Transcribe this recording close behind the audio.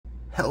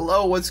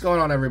Hello, what's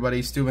going on,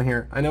 everybody? Steven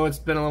here. I know it's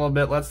been a little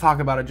bit. Let's talk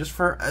about it just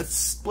for a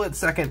split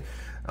second.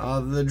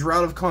 The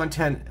drought of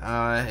content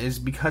is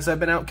because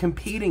I've been out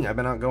competing. I've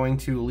been out going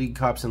to League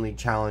Cups and League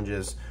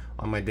Challenges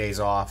on my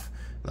days off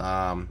in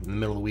the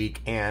middle of the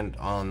week and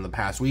on the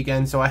past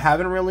weekend. So I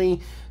haven't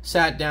really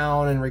sat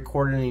down and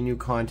recorded any new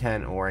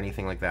content or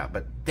anything like that.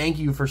 But thank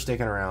you for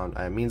sticking around.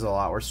 It means a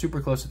lot. We're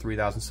super close to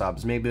 3,000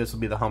 subs. Maybe this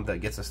will be the hump that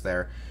gets us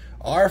there.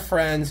 Our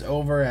friends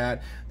over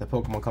at the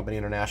Pokemon Company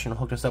International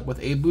hooked us up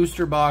with a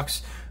booster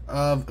box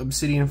of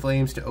Obsidian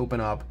Flames to open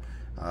up.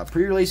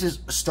 Pre-releases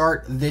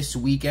start this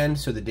weekend,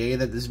 so the day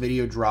that this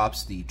video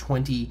drops, the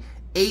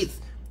 28th,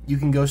 you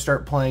can go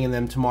start playing in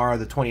them tomorrow,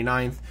 the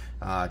 29th.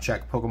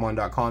 Check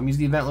Pokemon.com. Use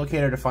the event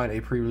locator to find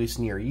a pre-release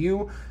near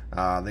you.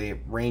 They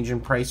range in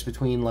price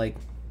between like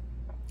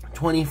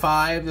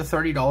 $25 to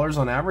 $30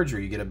 on average, or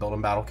you get a build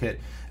and battle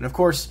kit. And of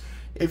course,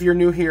 if you're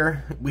new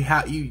here, we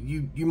have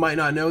you might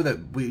not know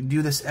that we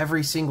do this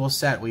every single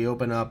set. We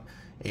open up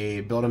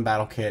a build and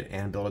battle kit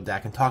and build a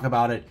deck and talk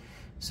about it.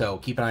 So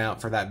keep an eye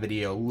out for that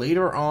video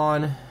later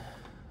on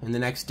in the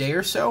next day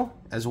or so,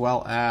 as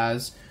well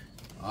as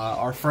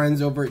our friends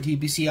over at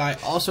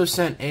TPCI also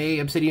sent a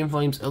Obsidian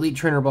Flames Elite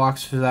Trainer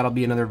box, so that'll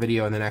be another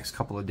video in the next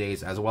couple of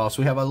days as well.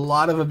 So we have a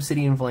lot of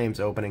Obsidian Flames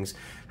openings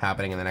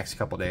happening in the next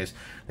couple of days.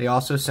 They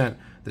also sent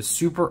the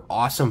super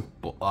awesome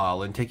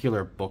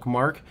lenticular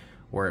bookmark,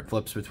 where it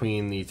flips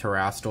between the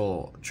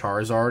Terrestrial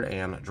Charizard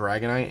and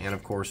Dragonite, and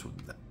of course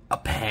a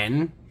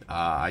pen.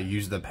 I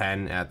used the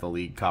pen at the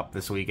League Cup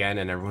this weekend,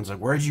 and everyone's like,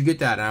 "Where did you get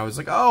that?" And I was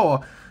like,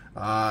 "Oh,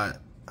 I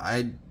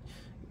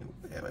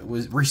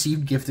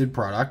received gifted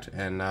product,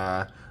 and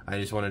I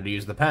just wanted to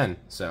use the pen."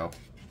 So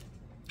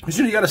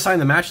you got to sign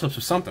the match slips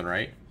with something,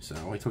 right? So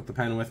I took the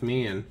pen with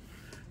me and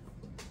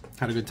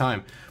had a good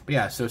time. But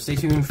yeah, so stay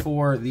tuned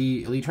for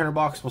the Elite Trainer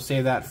box. We'll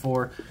save that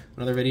for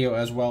another video,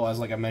 as well as,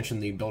 like I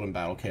mentioned, the build and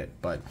battle kit.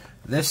 But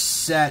this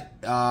set,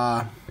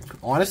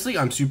 honestly,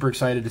 I'm super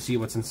excited to see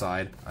what's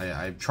inside.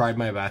 I've tried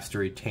my best to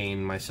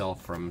retain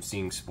myself from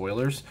seeing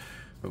spoilers.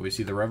 But we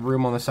see the Rev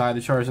Room on the side,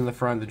 the Charizard in the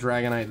front, the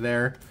Dragonite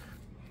there.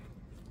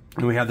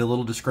 And we have the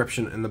little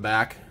description in the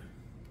back.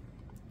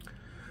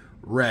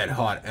 Red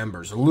hot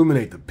embers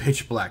illuminate the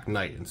pitch black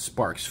night, and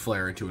sparks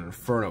flare into an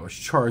inferno as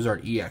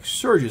Charizard EX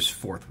surges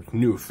forth with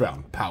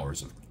newfound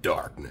powers of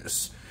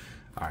darkness.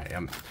 Alright,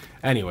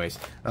 anyways,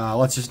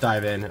 let's just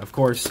dive in. Of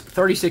course,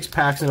 36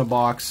 packs in a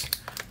box.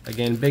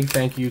 Again, big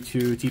thank you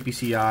to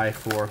TPCI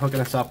for hooking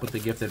us up with the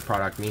gifted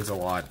product. Means a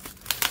lot.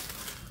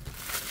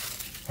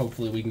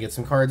 Hopefully we can get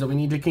some cards that we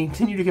need to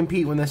continue to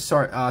compete when this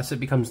set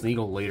becomes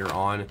legal later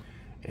on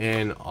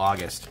in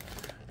August.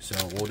 So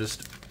we'll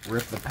just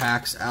rip the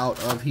packs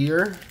out of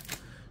here.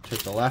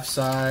 Take the left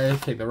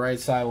side, take the right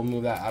side. We'll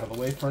move that out of the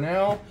way for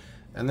now.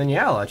 And then,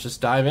 yeah, let's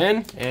just dive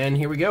in. And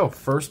here we go.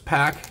 First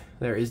pack,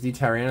 there is the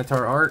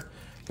Tyranitar art.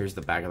 Here's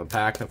the back of the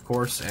pack, of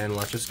course, and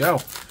let's just go.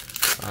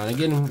 And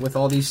again, with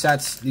all these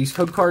sets, these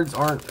code cards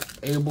aren't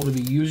able to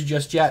be used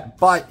just yet,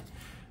 but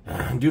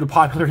due to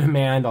popular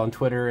demand on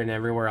Twitter and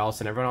everywhere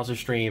else and everyone else's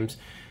streams,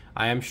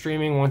 I am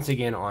streaming once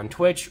again on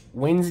Twitch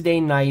Wednesday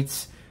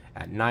nights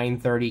at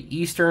 9:30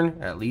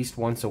 Eastern, at least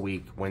once a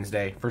week,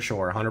 Wednesday, for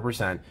sure,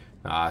 100%.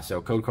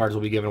 So code cards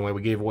will be given away.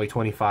 We gave away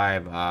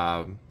 25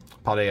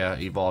 Paldea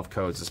Evolved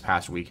codes this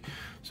past week.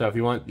 So if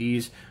you want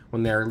these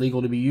when they're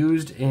legal to be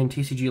used in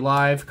TCG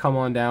Live, come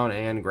on down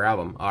and grab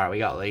them. All right, we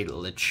got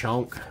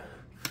Lechonk,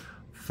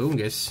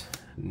 Fungus,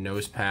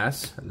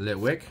 Nosepass,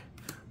 Litwick,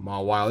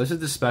 Mawile. This is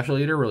the Special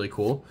Eater, really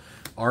cool.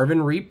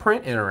 Arven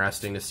reprint,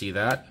 interesting to see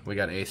that. We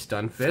got a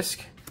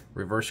Stunfisk,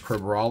 Reverse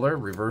Crabrawler,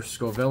 Reverse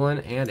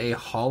Scovillain, and a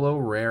Hollow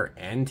Rare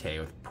Entei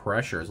with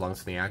Pressure. As long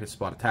as the active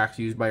spot attacks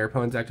used by your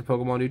opponent's active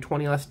Pokemon do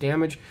 20 less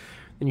damage.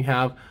 Then you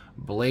have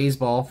Blaze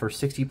Ball for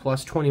 60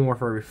 plus, 20 more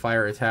for every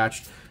fire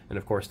attached. And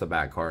of course the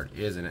back card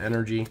is an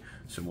energy.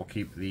 So we'll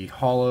keep the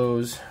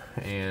Hollows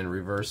and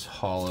Reverse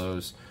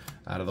Hollows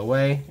out of the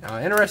way.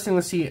 Interesting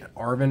to see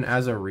Arven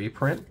as a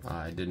reprint.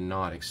 I did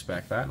not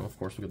expect that. And of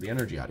course we'll get the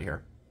energy out of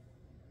here.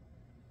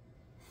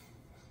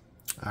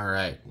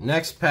 Alright,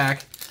 next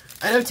pack.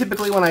 I know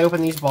typically when I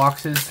open these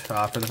boxes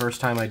for the first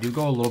time, I do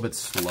go a little bit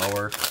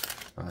slower.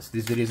 So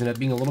these videos end up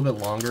being a little bit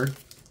longer.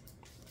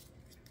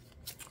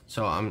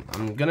 So I'm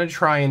going to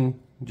try and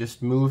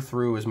just move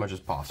through as much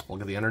as possible.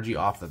 Get the energy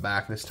off the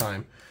back this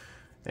time.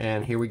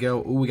 And here we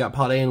go. Ooh, we got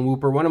Paldean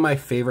Wooper, one of my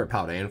favorite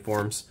Paldean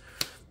forms.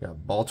 We got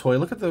Baltoy.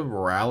 Look at the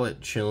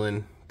Rowlet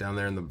chilling down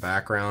there in the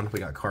background. We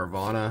got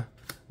Carvana.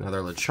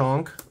 Another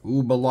Lechonk.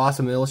 Ooh,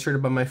 Blossom,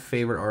 illustrated by my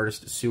favorite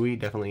artist, Sui.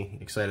 Definitely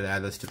excited to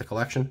add this to the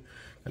collection.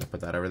 Gonna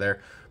put that over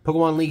there.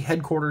 Pokemon League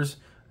Headquarters.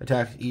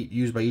 Attack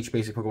used by each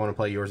basic Pokemon to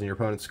play yours and your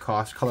opponent's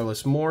cost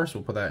colorless more. So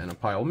we'll put that in a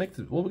pile.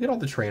 We'll get all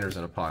the trainers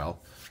in a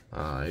pile.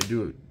 I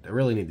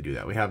really need to do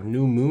that. We have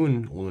New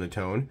Moon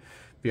Lunatone.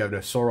 If you have no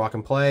Solrock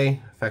in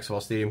play, effects of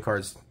all stadium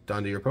cards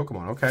done to your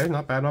Pokemon. Okay,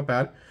 not bad, not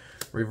bad.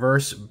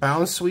 Reverse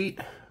Bounce Suite.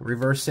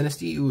 Reverse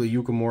Sinistea. Ooh, the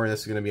Yukamori.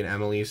 This is going to be an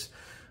Emily's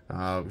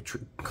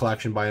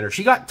collection binder.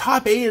 She got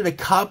top 8 at the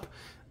Cup.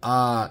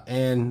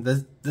 And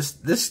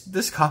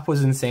this cup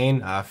was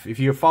insane. If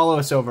you follow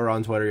us over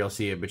on Twitter, you'll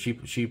see it. But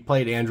she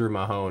played Andrew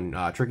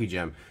Mahone, Tricky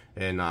Jim,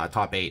 in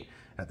top 8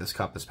 at this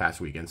cup this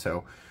past weekend.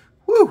 So,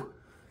 woo!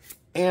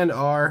 And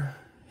our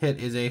hit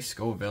is a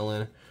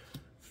Scovillain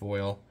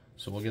foil.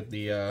 So we'll get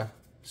the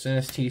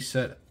Sinistee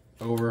set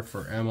over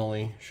for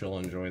Emily. She'll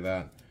enjoy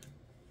that.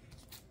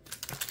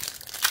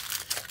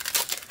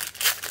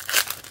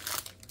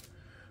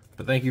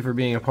 But thank you for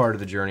being a part of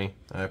the journey.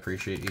 I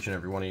appreciate each and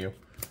every one of you.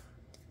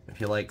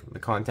 If you like the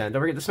content,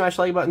 don't forget to smash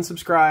the like button,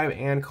 subscribe,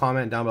 and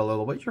comment down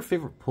below. What's your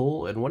favorite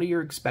pull, and what are you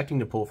expecting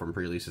to pull from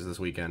pre-releases this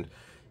weekend,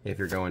 if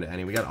you're going to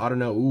any? We got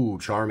Autono. Ooh,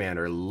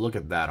 Charmander. Look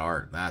at that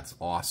art. That's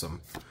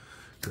awesome.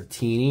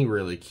 Dratini,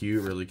 really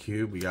cute, really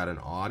cute. We got an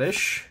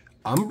Oddish.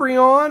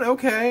 Umbreon,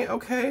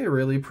 okay,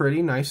 really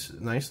pretty. Nice.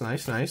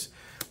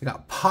 We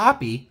got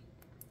Poppy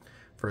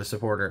for a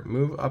supporter.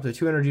 Move up to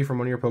 2 energy from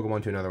one of your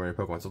Pokemon to another one of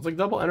your Pokemon. So it's like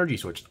double energy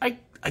switch. I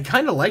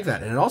kind of like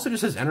that. And it also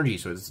just has energy,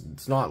 so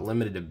it's not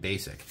limited to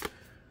basic.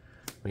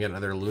 We got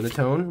another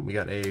Lunatone. We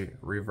got a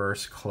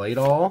reverse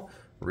Claydol,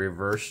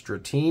 reverse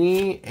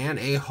Dratini, and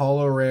a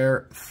holo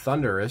rare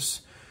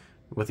Thundurus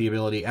with the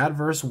ability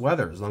Adverse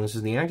Weather. As long as it's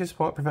in the active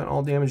spot, prevent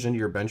all damage into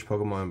your bench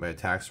Pokemon by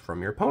attacks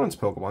from your opponent's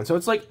Pokemon. So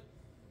it's like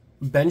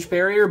bench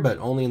barrier, but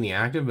only in the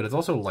active, but it's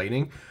also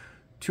lightning.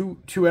 2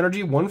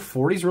 energy,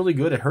 140 is really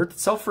good. It hurt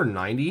itself for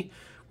 90,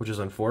 which is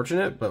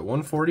unfortunate, but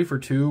 140 for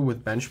 2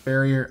 with bench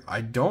barrier,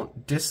 I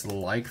don't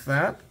dislike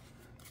that.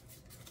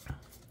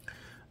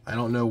 I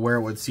don't know where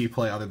it would see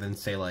play other than,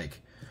 say, like,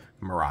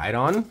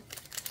 Miraidon.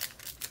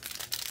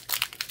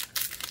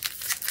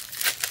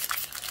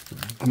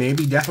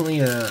 Maybe definitely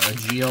a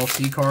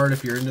GLC card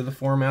if you're into the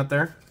format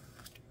there.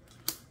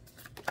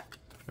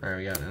 Alright,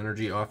 we got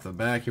energy off the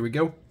back. Here we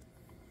go.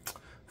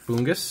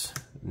 Fungus,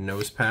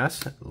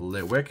 Nosepass,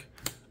 Litwick,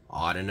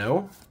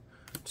 Audino,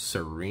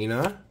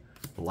 Serena,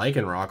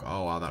 Lycanroc.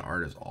 Oh wow, that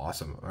art is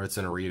awesome. Or it's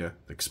an Arita.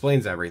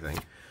 Explains everything.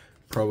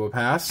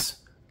 Probopass,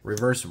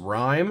 Reverse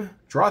Rhyme.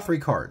 Draw 3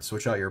 cards.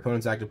 Switch out your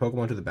opponent's active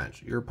Pokemon to the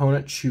bench. Your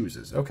opponent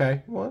chooses.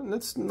 Okay, well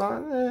that's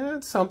not.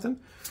 It's something.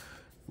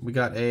 We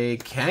got a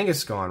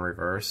Kangaskhan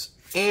reverse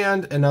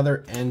and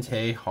another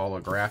Entei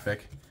holographic.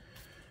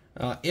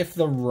 If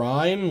the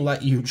Rhyme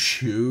let you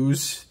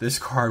choose, this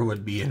card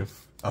would be in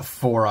a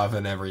 4 of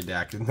in every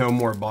deck. No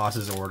more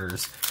boss's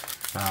orders.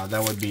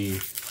 That would be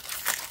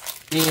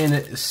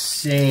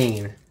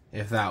insane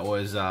if that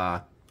was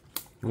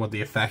what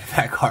the effect of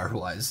that card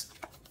was.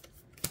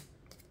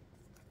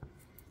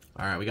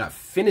 Alright, we got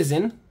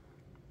Finizen,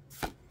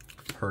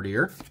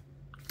 Herdier,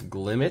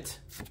 Glimmet,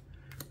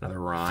 another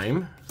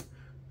Rhyme,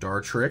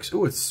 Dartrix.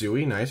 Ooh, it's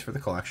Sui. Nice for the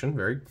collection.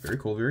 Very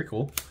cool, very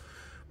cool.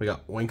 We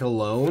got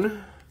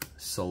Winkalone,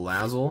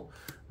 Salazzle,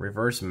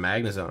 Reverse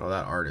Magnezone. Oh,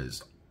 that art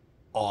is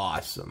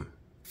awesome.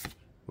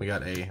 We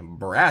got a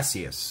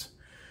Brassius.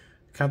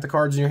 Count the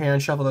cards in your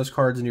hand, shuffle those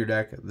cards in your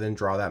deck, then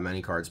draw that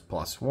many cards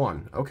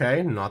 +1.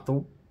 Okay, not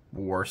the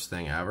worst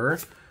thing ever.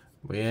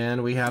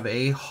 And we have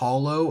a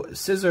Holo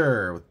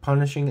Scissor with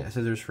Punishing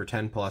Scissors for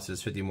 10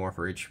 pluses, 50 more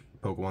for each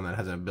Pokemon that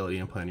has an ability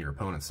to play on your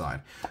opponent's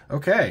side.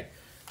 Okay.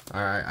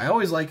 Alright, I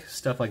always like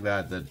stuff like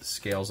that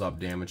scales up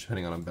damage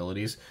depending on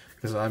abilities.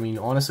 Because, I mean,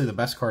 honestly, the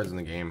best cards in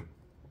the game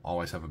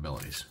always have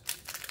abilities.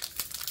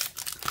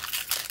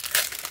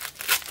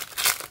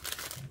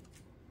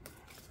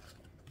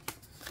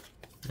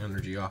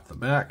 Energy off the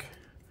back.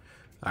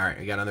 Alright,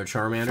 we got another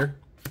Charmander,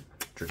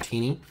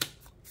 Dratini,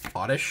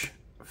 Oddish,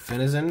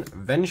 Finizen,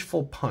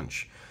 Vengeful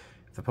Punch.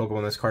 If the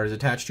Pokemon this card is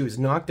attached to is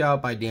knocked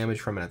out by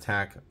damage from an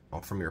attack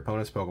from your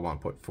opponent's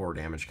Pokemon, put 4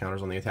 damage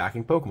counters on the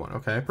attacking Pokemon.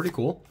 Okay, pretty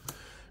cool.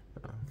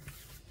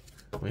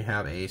 We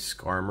have a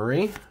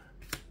Skarmory,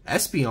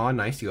 Espeon,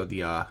 nice, you got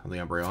the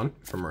Umbreon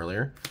from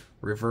earlier.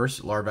 Reverse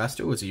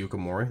Larvesto is a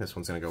Yukimori. This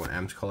one's going to go in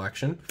M's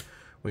collection.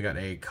 We got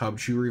a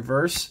Cubchoo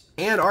reverse.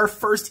 And our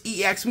first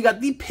EX, we got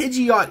the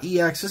Pidgeot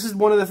EX. This is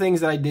one of the things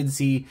that I did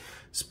see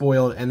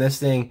spoiled, and this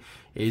thing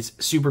is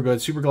super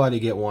good. Super glad to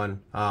get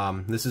one.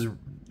 This is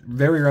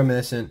very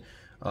reminiscent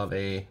of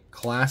a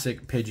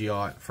classic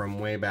Pidgeot from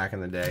way back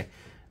in the day.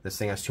 This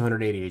thing has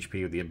 280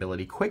 HP with the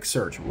ability Quick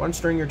Search.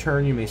 Once during your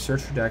turn, you may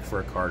search your deck for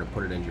a card and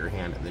put it into your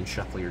hand, and then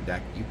shuffle your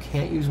deck. You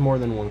can't use more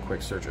than 1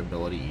 Quick Search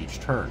ability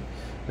each turn.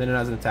 Then it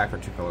has an attack for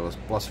 2 colorless,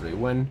 blustery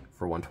win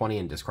for 120,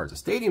 and discards a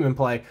Stadium in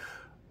play.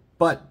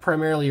 But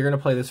primarily, you're going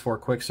to play this for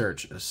Quick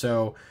Search.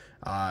 So,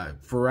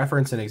 for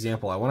reference and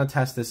example, I want to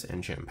test this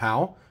in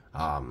Chien-Pao,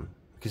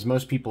 because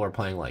most people are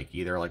playing like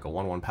either like a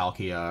 1-1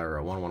 Palkia or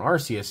a 1-1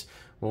 Arceus.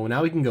 Well,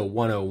 now we can go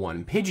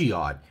 101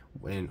 Pidgeot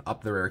and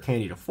up the rare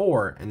candy to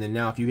 4, and then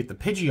now if you get the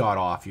Pidgeot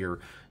off,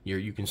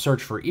 you can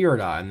search for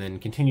Irida and then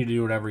continue to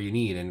do whatever you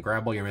need and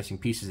grab all your missing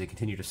pieces and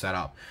continue to set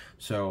up.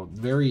 So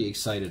very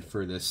excited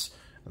for this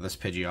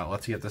Pidgeot.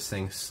 Let's get this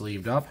thing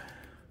sleeved up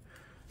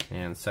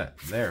and set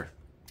there.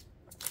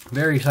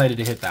 Very excited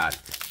to hit that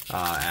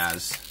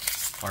as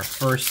our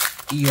first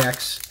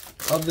EX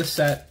of the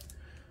set.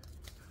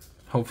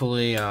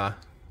 Hopefully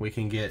we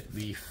can get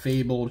the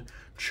fabled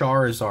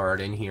Charizard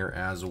in here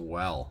as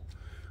well.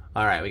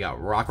 Alright, we got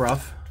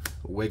Rockruff,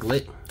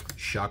 Wiglet,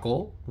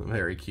 Shuckle,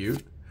 very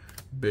cute.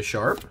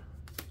 Bisharp,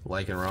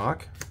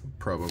 Lycanroc,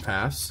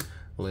 Probopass,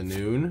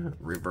 Linoone,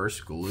 Reverse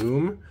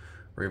Gloom,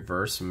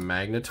 Reverse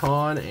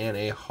Magneton, and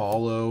a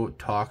Holo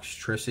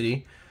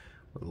Toxtricity.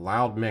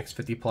 Loud mix,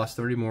 50 plus,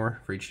 30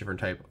 more for each different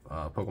type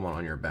Pokemon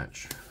on your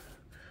bench.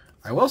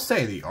 I will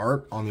say the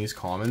art on these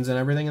commons and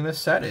everything in this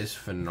set is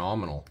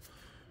phenomenal.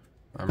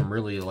 I'm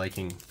really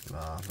liking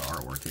the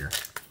artwork here.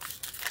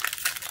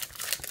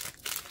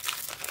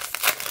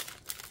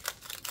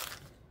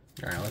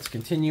 Alright, let's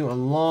continue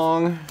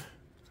along.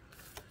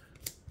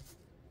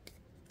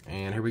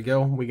 And here we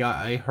go. We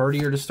got a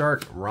Herdier to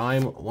start.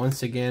 Rhyme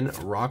once again.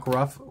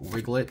 Rockruff,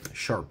 Wiglet,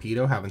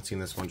 Sharpedo. Haven't seen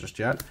this one just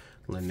yet.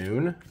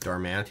 Linoone,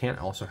 Darmanitan.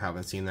 Also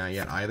haven't seen that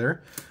yet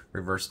either.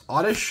 Reverse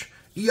Oddish.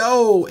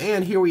 Yo!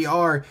 And here we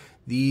are.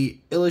 The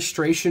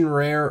Illustration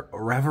Rare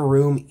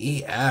Reveroom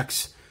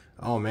EX.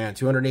 Oh man,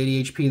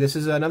 280 HP. This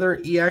is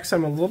another EX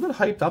I'm a little bit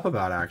hyped up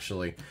about,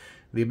 actually.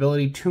 The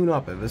ability Tune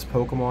Up. This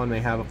Pokemon may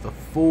have up to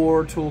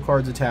 4 tool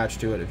cards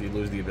attached to it. If you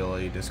lose the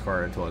ability,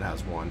 discard until it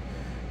has 1.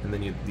 And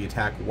then the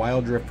attack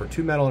Wild Drift for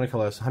 2 metal and a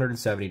colorless,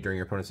 170 during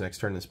your opponent's next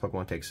turn. This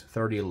Pokemon takes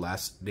 30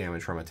 less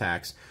damage from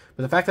attacks.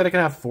 But the fact that it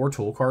can have 4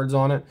 tool cards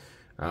on it,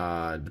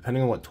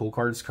 depending on what tool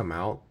cards come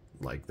out,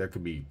 like there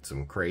could be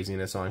some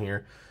craziness on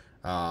here.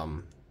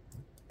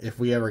 If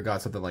we ever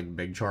got something like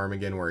Big Charm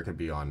again, where it could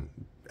be on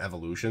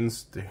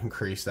evolutions to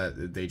increase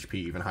that the HP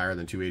even higher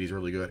than 280 is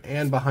really good.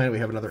 And behind it we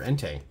have another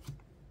Entei.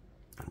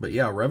 But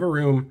yeah,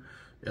 Reveroom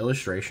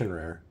Illustration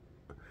Rare.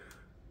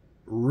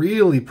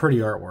 Really pretty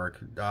artwork.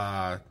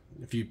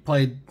 If you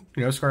played,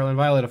 Scarlet and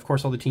Violet, of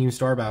course all the Team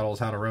Star battles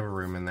had a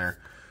Reveroom in there.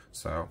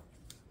 So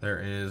there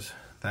is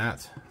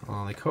that.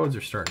 The codes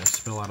are starting to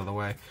spill out of the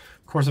way.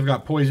 Of course I've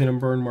got poison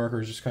and burn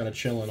markers just kind of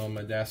chilling on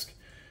my desk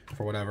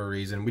for whatever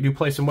reason. We do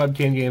play some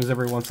webcam games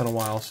every once in a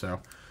while, so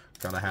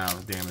gotta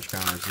have damage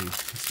counters and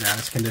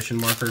status condition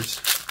markers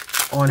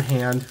on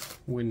hand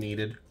when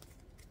needed.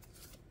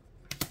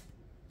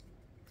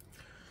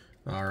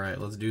 Alright,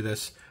 let's do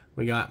this.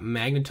 We got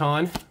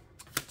Magneton,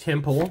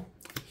 Temple,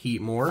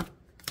 Heatmore,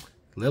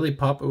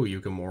 Lillipup,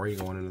 Yukimori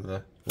going into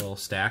the little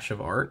stash of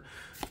art.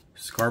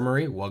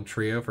 Skarmory,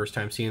 Wugtrio, first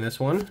time seeing this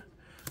one.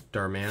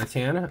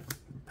 Darmanitan,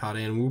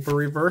 Paldean Wooper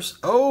Reverse.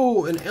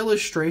 Oh, an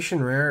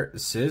Illustration Rare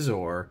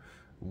Scizor.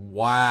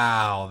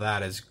 Wow,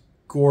 that is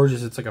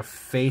gorgeous. It's like a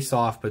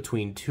face-off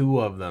between 2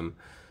 of them.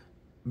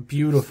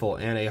 Beautiful.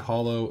 And a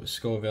Holo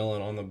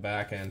Scovillain on the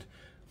back end.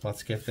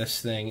 Let's get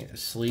this thing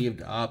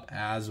sleeved up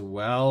as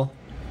well.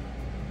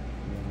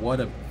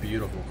 What a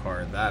beautiful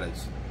card. That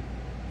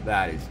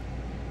is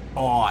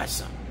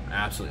awesome.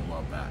 Absolutely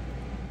love that.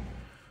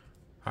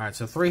 Alright,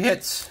 so 3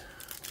 hits.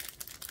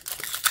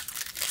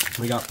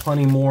 We got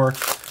plenty more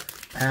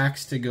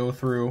packs to go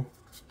through.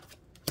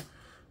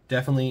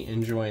 Definitely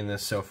enjoying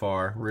this so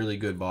far. Really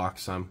good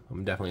box. I'm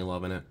definitely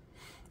loving it.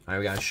 Alright,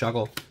 we got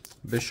Shuckle,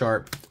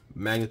 Bisharp,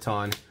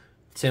 Magneton,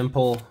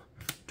 Temple,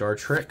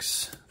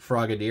 Dartrix,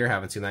 Frogadier,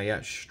 haven't seen that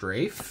yet,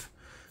 Strafe.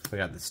 We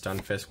got the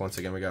Stunfisk once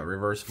again. We got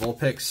Reverse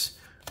Vulpix,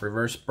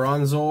 Reverse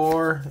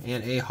Bronzor,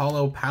 and a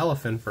Holo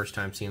Palafin. First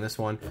time seeing this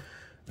one.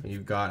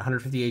 You've got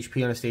 150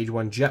 HP on a stage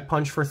 1 Jet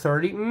Punch for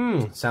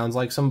 30. Sounds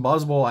like some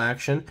Buzzball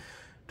action.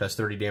 Does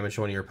 30 damage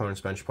to one of your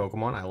opponent's bench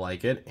Pokemon. I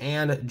like it.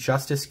 And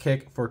Justice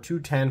Kick for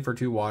 210 for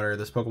 2 water.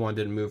 This Pokemon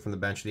didn't move from the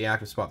bench to the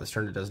active spot. This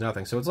turn it does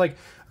nothing. So it's like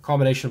a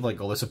combination of like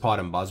Golisopod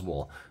and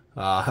Buzzball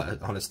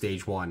on a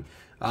stage 1.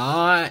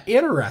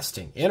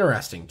 Interesting.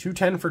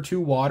 210 for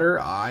 2 water.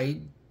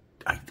 I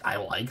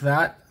like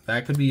that.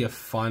 That could be a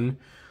fun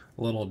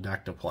little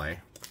deck to play.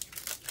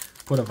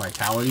 Put a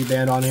Vitality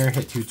Band on here,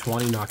 hit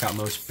 220, knock out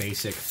most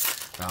basic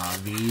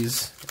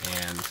Vs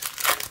and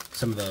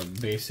some of the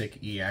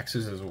basic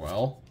EXs as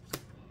well.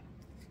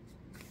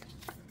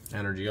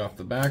 Energy off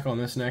the back on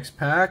this next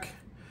pack.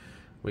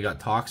 We got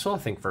Toxel, I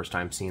think first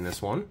time seeing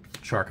this one.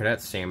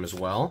 Charcadet, same as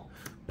well.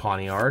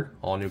 Pawniard,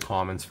 all new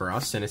commons for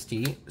us.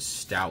 Sinistea,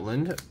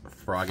 Stoutland,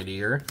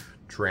 Frogadier,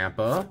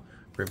 Trampa,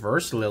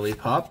 Reverse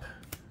Lillipup,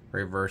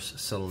 Reverse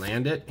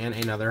Salandit, and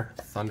another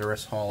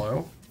Thunderous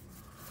Holo.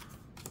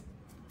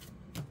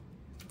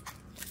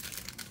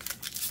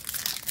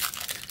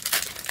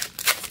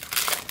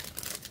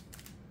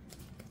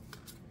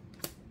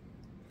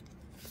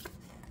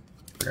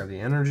 Grab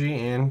the energy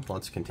and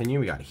let's continue.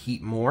 We got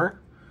Heatmore,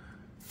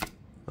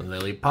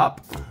 Lillipup,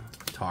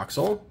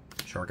 Toxel,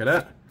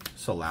 Charcadet,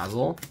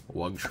 Salazzle,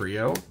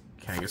 Wugtrio,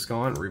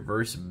 Kangaskhan,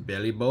 Reverse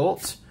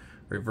Bellibolt,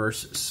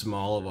 Reverse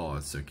Smolival,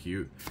 it's so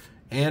cute,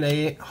 and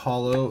a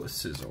Holo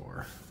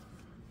Scizor.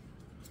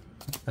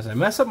 As I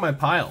mess up my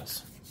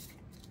piles,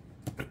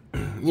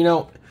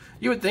 you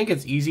would think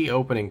it's easy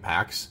opening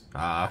packs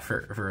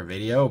for a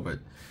video, but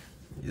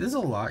there's a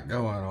lot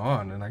going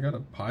on, and I got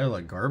a pile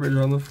of garbage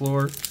on the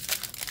floor.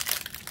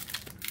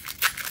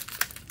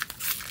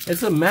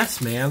 It's a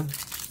mess, man.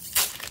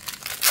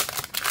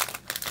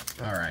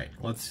 Alright,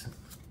 let's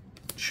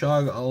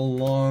chug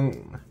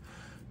along.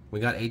 We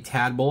got a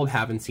Tadbolt,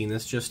 haven't seen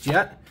this just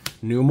yet.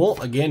 Numel,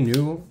 again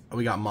new.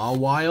 We got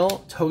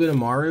Mawile,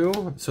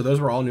 Togedemaru. So those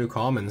were all new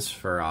commons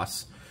for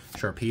us.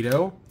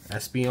 Sharpedo,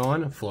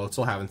 Espeon,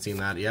 Floatzel, haven't seen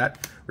that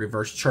yet.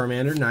 Reverse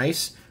Charmander,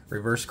 nice.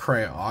 Reverse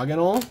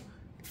Cryogonal,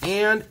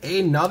 and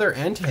another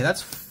Entei.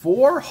 That's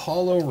 4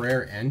 holo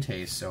rare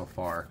Enteis so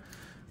far.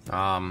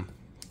 Kind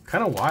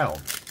of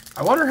wild.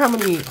 I wonder how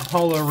many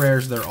holo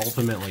rares there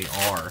ultimately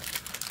are,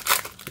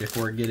 if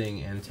we're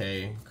getting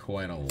Entei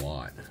quite a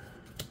lot.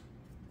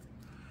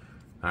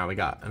 We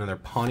got another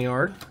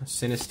Pawniard,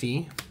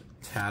 Sinistea,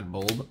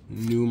 Tadbulb,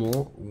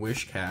 Numel,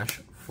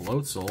 Wishcash,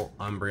 Floatzel,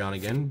 Umbreon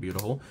again,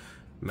 beautiful,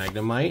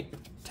 Magnemite,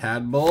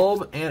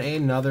 Tadbulb, and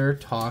another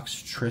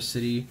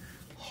Toxtricity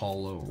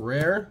holo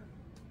rare.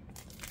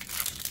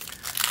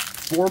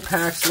 4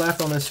 packs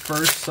left on this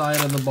first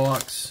side of the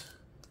box.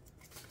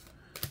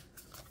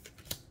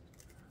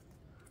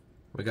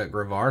 We got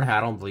Grevard. I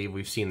don't believe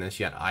we've seen this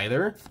yet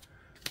either.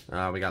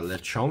 We got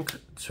Lechonk,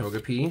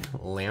 Togepi,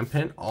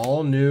 Lampent,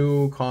 all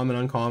new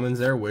common uncommons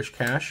there.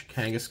 Wishcash,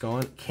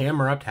 Kangaskhan,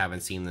 Camerupt,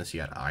 haven't seen this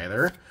yet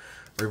either.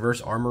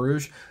 Reverse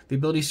Armarouge, the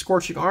ability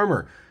Scorching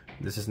Armor.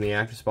 This is in the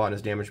active spot and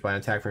is damaged by an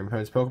attack from your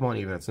opponent's Pokemon,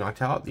 even if it's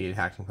knocked out. The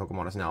attacking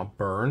Pokemon is now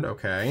burned.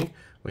 Okay.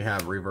 We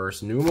have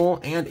Reverse Numel,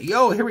 and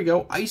here we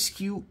go,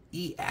 Ice-Q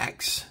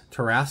EX,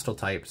 Terrestrial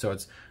type. So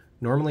it's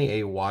normally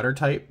a water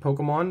type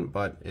Pokemon,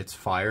 but it's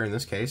fire in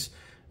this case.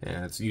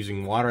 And it's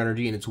using water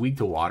energy, and it's weak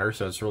to water,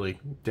 so it's really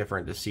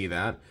different to see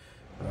that.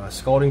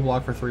 Scalding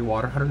Block for 3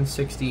 water,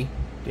 160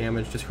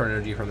 damage, discard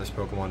energy from this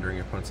Pokemon during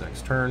your opponent's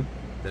next turn.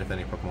 Then if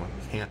any Pokemon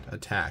can't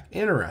attack.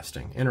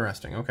 Interesting,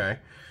 okay.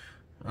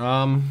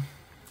 I'm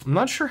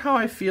not sure how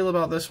I feel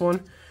about this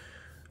one.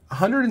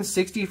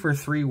 160 for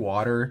 3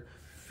 water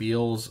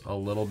feels a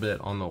little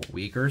bit on the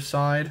weaker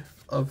side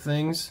of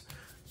things,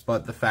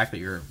 but the fact that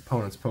your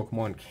opponent's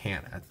Pokemon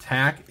can't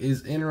attack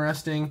is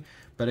interesting.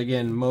 But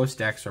again, most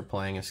decks are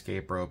playing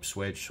Escape Rope,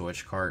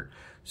 Switch Cart,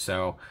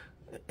 so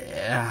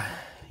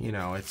you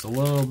know, it's a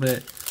little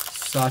bit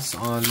sus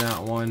on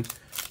that one.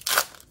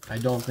 I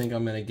don't think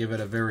I'm going to give it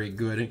a very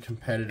good and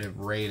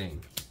competitive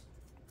rating.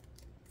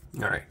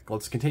 Alright,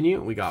 let's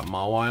continue. We got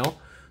Mawile,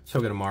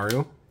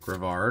 Togedemaru,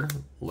 Grevard,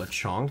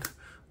 Lechonk,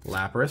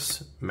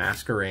 Lapras,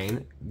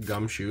 Masquerain,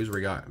 Gumshoes.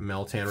 We got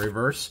Meltan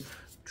Reverse,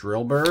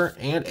 Drillbur,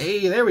 and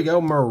there we go,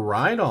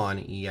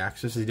 Miraidon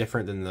EX. This is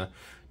different than the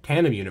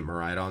Tandem Unit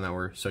Miraidon that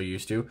we're so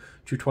used to.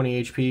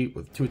 220 HP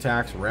with 2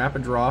 attacks,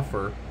 Rapid Draw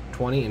for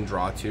 20 and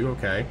Draw 2,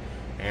 okay.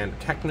 And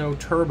Techno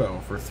Turbo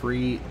for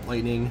 3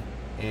 Lightning,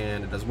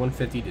 and it does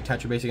 150 to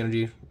attach your basic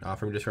energy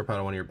from your discard pile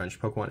to one of your bench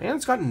Pokemon, and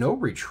it's got no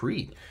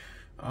retreat.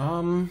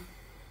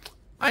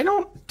 I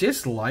don't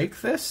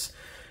dislike this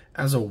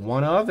as a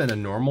one-of in a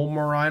normal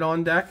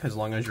Miraidon deck, as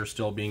long as you're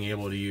still being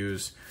able to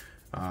use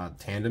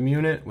Tandem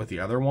Unit with the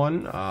other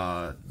one.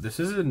 This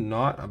is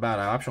not a bad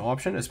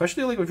option,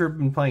 especially like if you've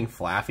been playing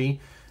Flaffy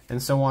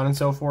and so on and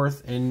so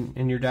forth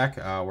in your deck,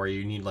 where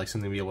you need like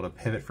something to be able to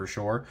pivot for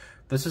sure.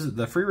 This is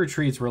the free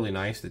retreat's really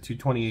nice. The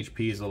 220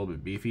 HP is a little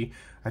bit beefy.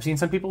 I've seen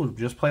some people who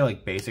just play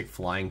like basic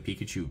Flying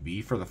Pikachu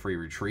V for the free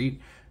retreat,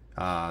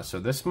 so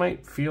this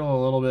might feel a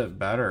little bit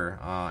better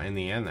in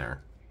the end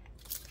there.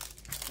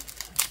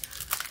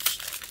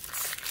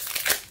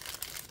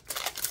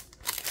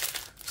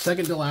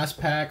 Second to last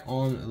pack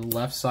on the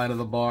left side of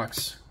the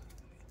box.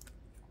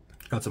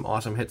 Got some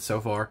awesome hits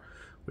so far.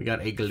 We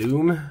got a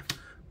Gloom,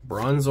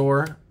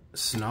 Bronzor,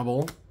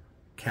 Snubbull,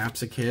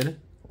 Capsakid,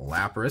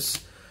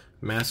 Lapras,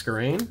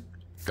 Masquerain,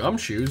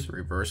 Gumshoes,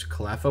 Reverse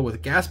Cleffa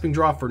with Gasping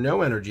Draw for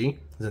no energy,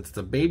 since it's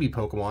a baby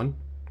Pokemon.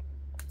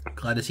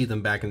 Glad to see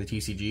them back in the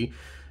TCG.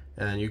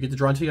 And you get to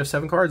draw until you have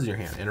 7 cards in your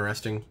hand.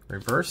 Interesting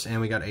reverse. And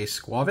we got a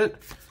Squavit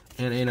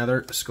and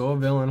another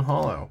Scovillain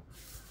Hollow.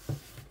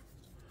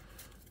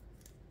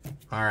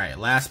 Alright,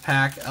 last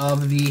pack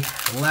of the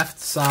left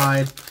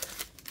side,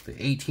 the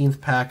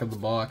 18th pack of the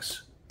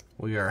box.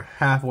 We are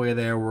halfway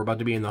there. We're about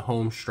to be in the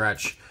home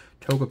stretch.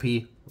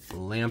 Togepi,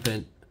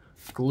 Lampent,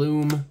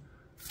 Gloom,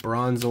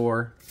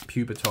 Bronzor,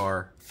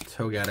 Pupitar,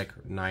 Togetic,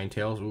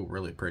 Ninetales. Ooh,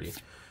 really pretty.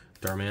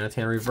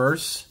 Darmanitan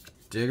Reverse,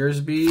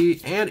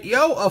 Diggersby, and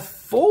a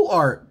full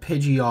art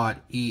Pidgeot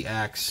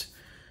EX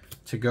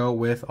to go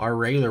with our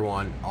regular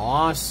one.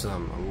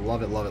 Awesome.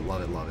 Love it, love it,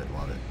 love it, love it,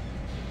 love it.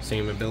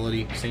 Same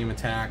ability, same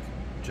attack,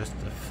 just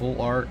a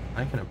full art.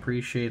 I can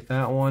appreciate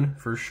that one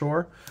for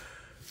sure.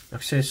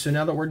 Okay, so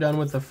now that we're done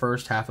with the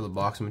first half of the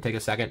box, I'm going to take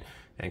a second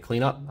and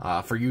clean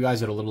up. For you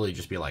guys, it'll literally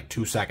just be like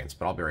 2 seconds,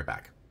 but I'll be right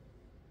back.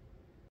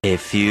 A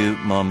few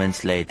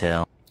moments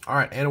later.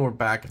 Alright, and we're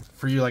back.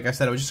 For you, like I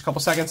said, it was just a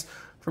couple seconds.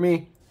 For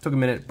me, took a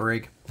minute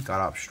break,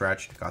 got up,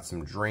 stretched, got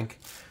some drink.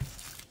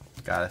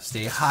 Gotta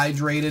stay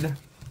hydrated.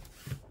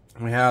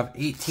 We have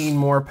 18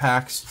 more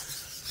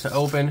packs to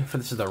open.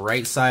 This is the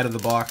right side of the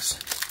box.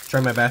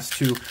 Try my best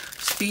to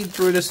speed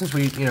through this since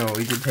we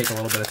did take a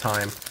little bit of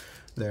time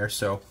there,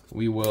 so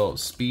we will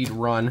speed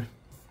run.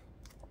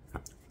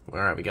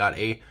 Alright, we got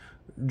a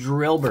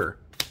Drillbur,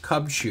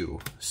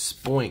 Cubchoo,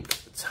 Spoink,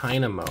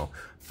 Tynamo,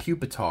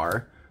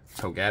 Pupitar,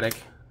 Togetic,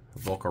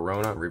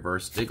 Volcarona,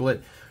 Reverse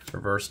Diglett,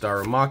 Reverse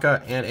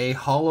Darumaka, and a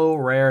Holo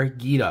Rare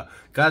Gita.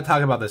 Gotta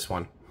talk about this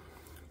one.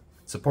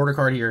 Supporter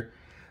card here.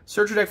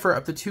 Search your deck for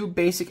up to 2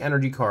 basic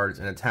energy cards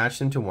and attach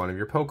them to one of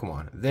your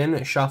Pokemon.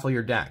 Then shuffle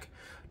your deck.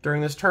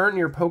 During this turn,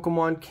 your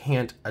Pokemon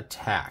can't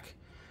attack.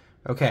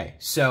 Okay,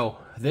 so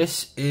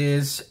this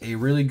is a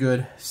really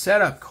good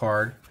setup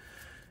card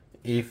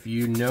if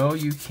you know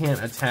you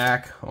can't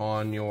attack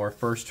on your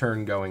first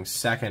turn going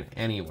second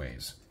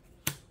anyways.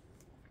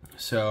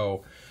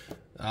 So,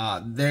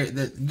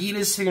 the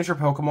Gita's signature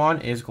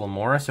Pokemon is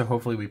Glimmora, so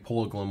hopefully we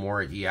pull a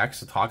Glimmora EX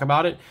to talk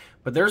about it.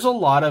 But there's a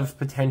lot of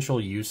potential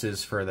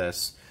uses for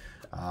this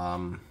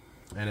in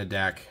a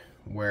deck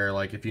where,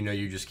 like, if you know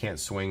you just can't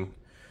swing,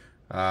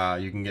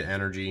 you can get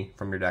energy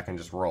from your deck and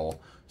just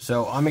roll.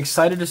 So I'm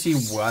excited to see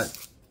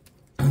what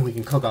we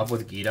can cook up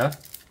with Gita.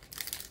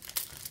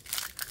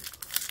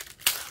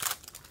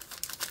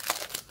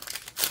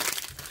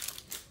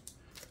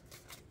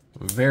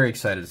 I'm very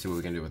excited to see what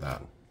we can do with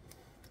that.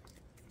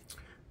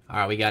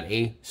 Alright, we got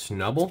a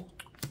Snubbull,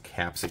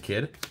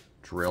 Capsakid,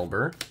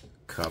 Drillbur,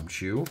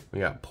 Cubchoo. We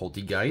got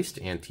Poltegeist,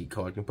 Antique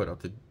Card. You can put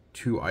up to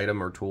 2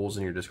 item or tools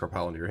in your discard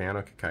pile into your hand.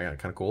 Okay,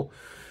 kind of cool.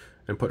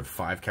 And put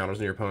 5 counters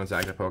in your opponent's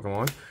active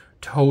Pokemon.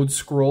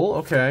 Toadscroll,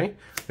 okay.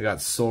 We got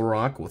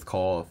Solrock with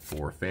Call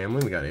for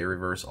Family. We got a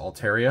reverse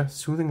Altaria.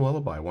 Soothing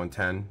Lullaby,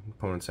 110.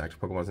 Opponent's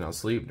active Pokemon is now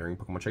asleep. During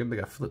Pokemon check-up, they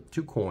got flip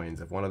 2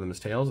 coins. If one of them is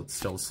tails, it's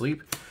still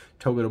asleep.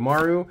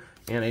 Togedemaru,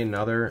 and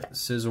another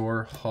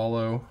Scizor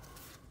Hollow.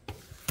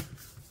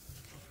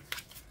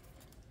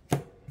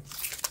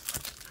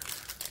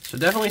 So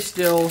definitely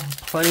still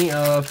plenty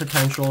of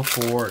potential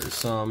for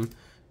some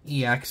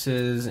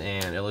EXs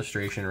and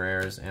illustration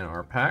rares in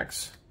our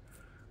packs.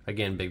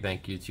 Again, big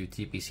thank you to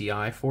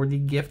TPCI for the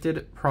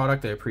gifted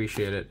product. I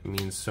appreciate it. It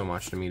means so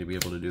much to me to be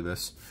able to do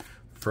this.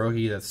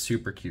 Froakie, that's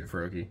super cute,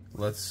 Froakie.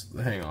 Let's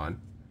hang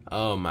on.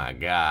 Oh my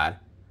god.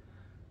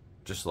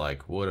 Just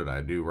like, what did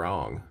I do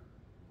wrong?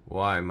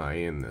 Why am I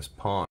in this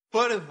pond?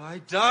 What have I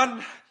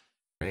done?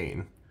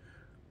 Rain.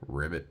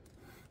 Ribbit.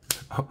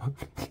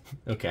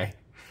 Okay.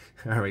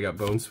 Alright, we got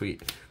Bone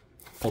Sweet,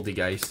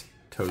 Poltegeist,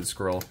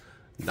 Toadscroll,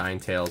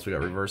 Ninetales. We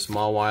got Reverse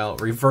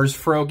Mawile, Reverse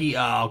Froakie.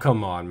 Oh,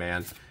 come on,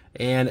 man.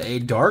 And a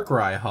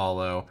Darkrai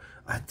Hollow.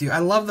 Dude, I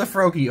love the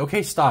Froakie.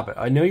 Okay, stop it.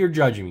 I know you're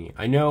judging me.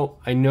 I know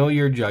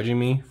you're judging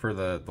me for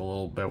the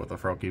little bit with the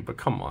Froakie, but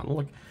come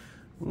on,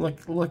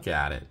 look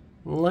at it.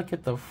 Look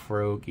at the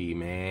Froakie,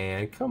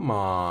 man. Come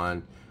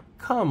on.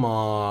 Come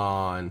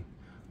on.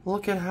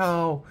 Look at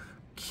how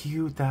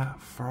cute that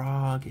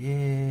frog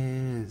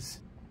is.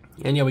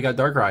 And yeah, we got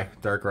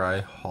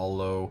Darkrai,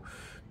 Hollow,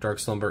 Dark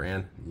Slumber,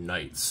 and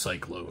Night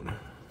Cyclone.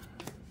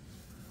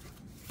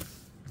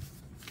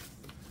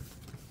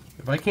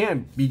 If I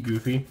can't be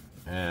goofy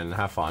and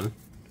have fun,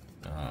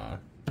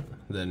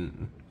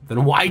 then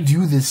why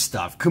do this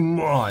stuff? Come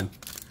on!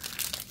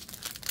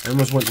 I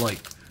almost went like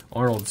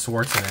Arnold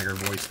Schwarzenegger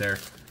voice there.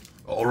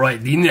 All right,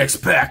 the next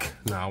pack.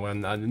 No, we're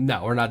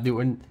not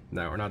doing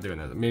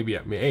that. Maybe,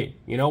 hey,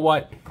 you know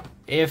what?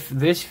 If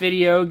this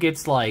video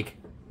gets like,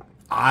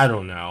 I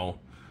don't know,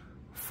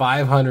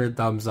 500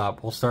 thumbs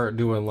up, we'll start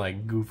doing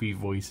like goofy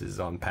voices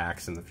on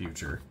packs in the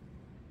future.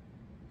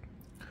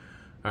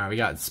 All right, we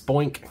got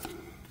Spoink,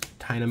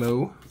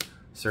 Dynamo,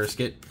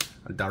 Surskit,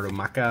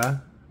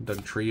 Darumaka,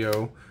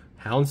 Dugtrio,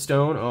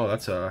 Houndstone. Oh,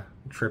 that's a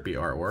trippy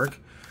artwork.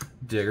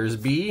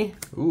 Diggersby.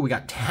 Ooh, we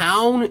got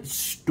Town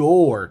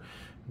Store.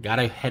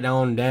 Gotta head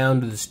on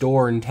down to the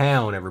store in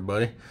town,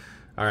 everybody.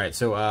 Alright,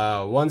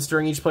 so once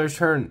during each player's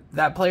turn,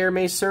 that player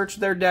may search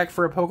their deck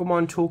for a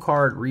Pokemon tool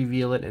card,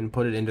 reveal it, and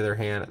put it into their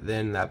hand.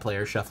 Then that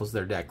player shuffles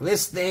their deck.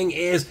 This thing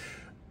is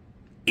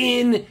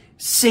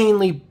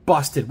insanely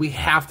busted. We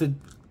have to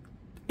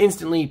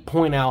instantly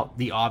point out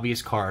the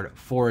obvious card,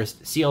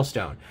 Forest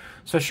Sealstone.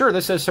 So sure,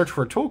 this says search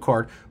for a tool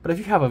card, but if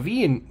you have a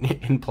V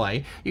in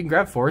play, you can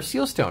grab Forest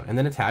Sealstone and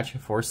then attach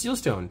Forest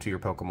Sealstone to your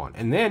Pokemon.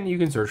 And then you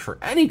can search for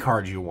any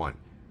card you want.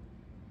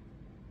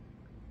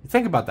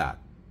 Think about that.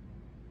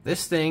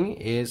 This thing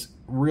is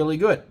really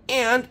good.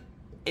 And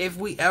if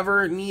we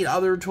ever need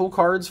other tool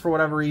cards for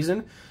whatever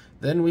reason,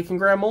 then we can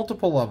grab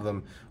multiple of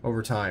them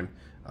over time.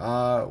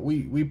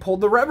 We pulled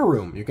the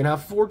Reveroom. You can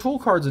have 4 tool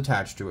cards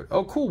attached to it.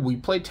 Oh, cool. We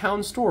play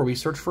Town Store. We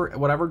search for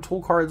whatever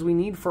tool cards we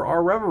need for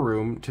our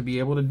Reveroom to be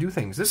able to do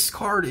things. This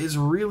card is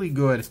really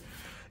good.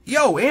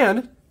 Yo,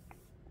 and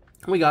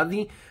we got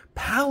the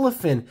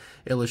Palafin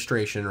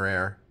illustration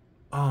rare.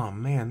 Oh,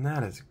 man,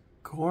 that is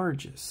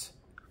gorgeous.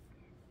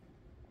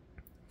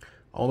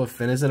 All the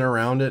Finizen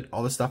around it,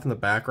 all the stuff in the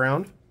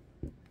background.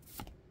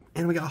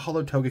 And we got a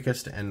Hollow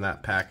Togekiss to end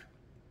that pack.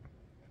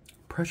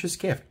 Precious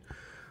gift.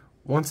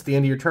 Once at the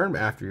end of your turn,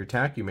 after your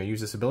attack, you may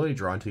use this ability to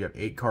draw until you have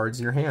 8 cards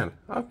in your hand.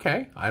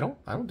 Okay, I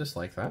don't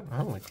dislike that. I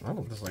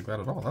don't dislike that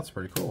at all. That's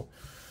pretty cool.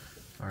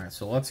 All right,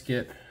 so let's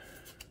get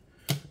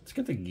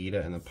the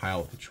Gita in the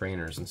pile with the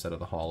trainers instead of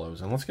the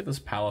hollows, and let's get this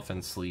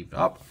Palafin sleeved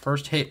up.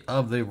 First hit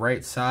of the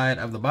right side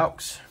of the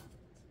box.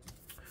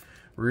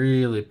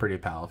 Really pretty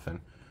Palafin.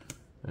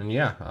 And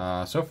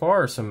yeah, so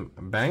far, some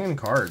banging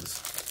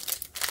cards.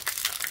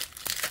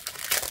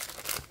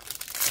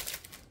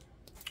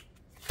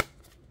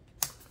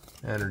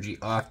 Energy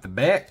off the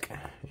back.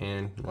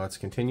 And let's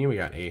continue. We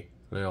got a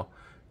little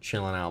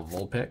Chilling out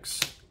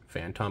Vulpix.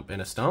 Phantump in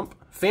a Stump.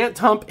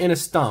 Phantump in a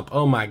Stump.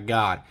 Oh my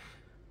god.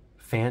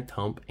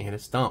 Phantump in a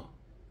Stump.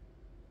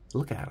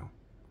 Look at him.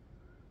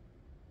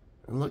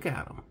 Look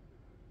at him.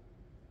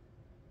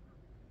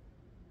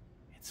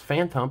 It's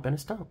Phantump in a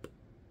Stump.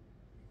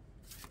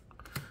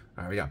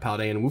 Alright, we got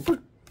Paldean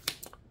Wooper,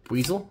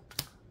 Weasel,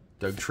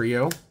 Doug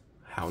Trio,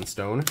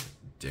 Houndstone,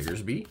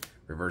 Diggersby,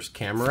 Reverse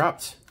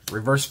Camerupt,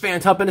 Reverse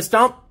Phantump in a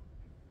Stump,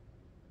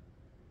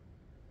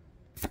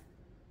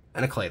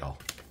 and a Claydol.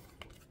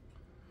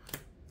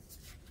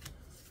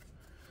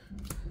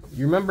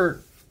 You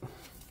remember,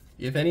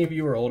 if any of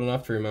you are old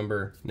enough to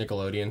remember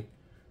Nickelodeon,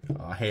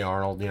 Hey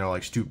Arnold, you know,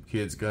 like Stoop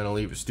Kid's gonna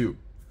leave a stoop.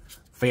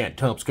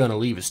 Phantump's gonna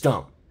leave a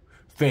stump.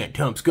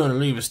 Phantump's gonna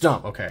leave a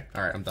stump. Okay,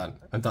 alright, I'm done.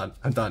 I'm done.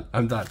 I'm done.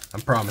 I'm done. I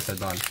promise I'm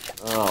done.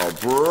 Oh,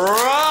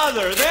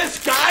 brother,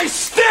 this guy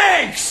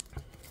stinks!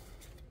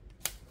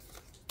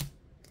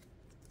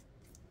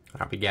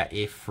 Alright, we got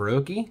a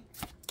Froakie,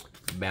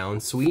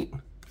 Bound Sweet,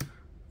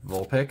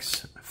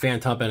 Vulpix,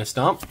 Phantump and a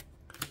Stump,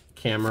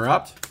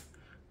 Camerupt,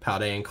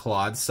 Paldean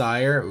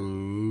Clodsire.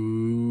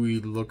 Ooh, he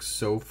looks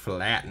so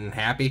flat and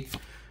happy.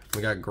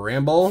 We got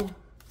Gramble,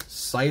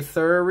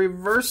 Scyther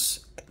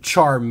Reverse,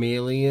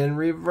 Charmeleon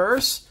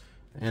Reverse,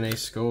 and a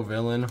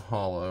Scovillain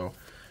Hollow.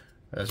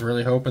 I was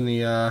really hoping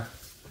the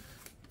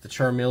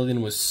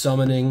Charmeleon was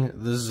summoning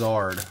the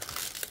Zard.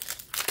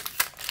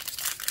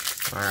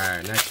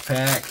 Alright, next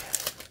pack.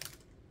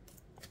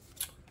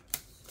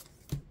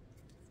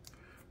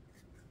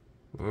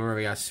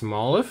 We got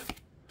Smoliv,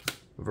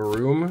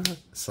 Varoom,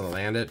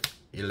 Salandit,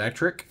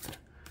 Electric,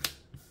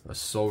 a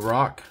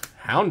Solrock,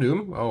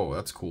 Houndoom. Oh,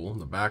 that's cool.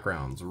 The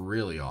background's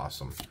really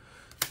awesome.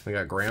 We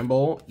got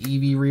Gramble,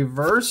 Eevee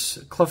Reverse,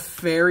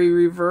 Clefairy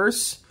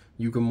Reverse,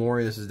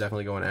 Yukamori. This is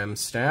definitely going M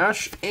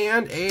stash,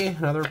 and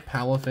another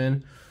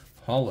Palafin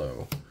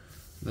Hollow.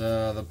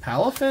 The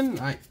Palafin,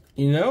 I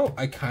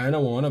kind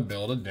of want to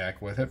build a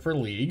deck with it for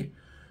League.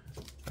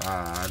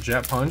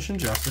 Jet Punch and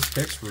Justice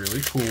Kick's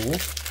really cool.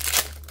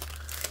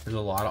 There's a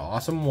lot of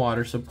awesome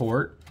water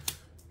support.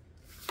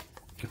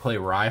 You can play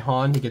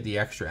Raihan to get the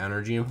extra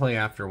energy and play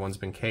after one's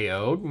been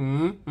KO'd.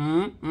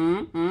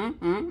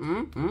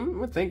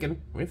 We're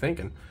thinking. We're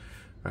thinking.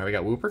 All right, we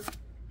got Wooper,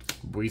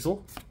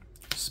 Weasel,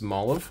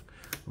 Smoliv,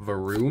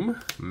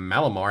 Varoom,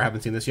 Malamar.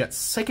 Haven't seen this yet.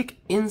 Psychic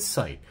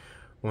Insight.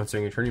 Once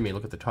during your turn, you may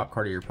look at the top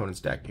card of your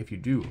opponent's deck. If you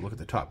do, look at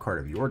the top card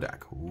of your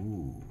deck.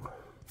 Ooh.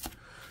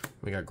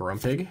 We got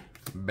Grumpig,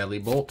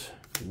 Bellybolt,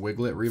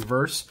 Wiglet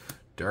Reverse,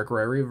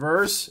 Darkrai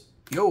Reverse,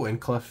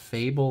 and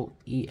Clefable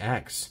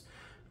EX.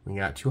 We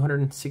got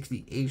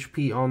 260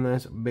 HP on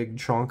this big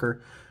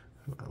chonker.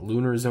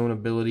 Lunar Zone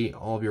ability.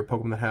 All of your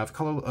Pokemon that have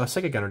color,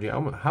 Psychic Energy.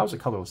 How is it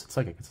colorless? It's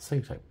Psychic. It's a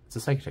Psychic type. It's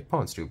a Psychic type. Come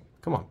on, Stu.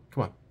 Come on.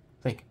 Come on.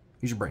 Think.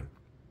 Use your brain.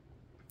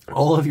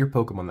 All of your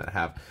Pokemon that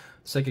have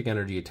Psychic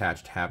Energy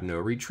attached have no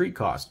retreat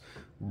cost.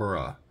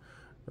 Bruh.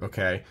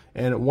 Okay.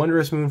 And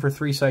Wondrous Moon for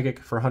 3 Psychic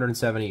for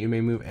 170. You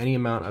may move any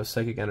amount of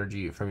Psychic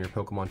Energy from your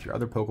Pokemon to your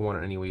other Pokemon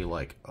in any way you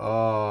like.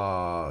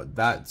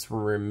 That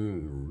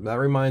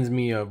reminds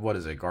me of, what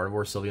is it,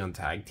 Gardevoir Sylveon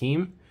Tag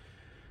Team?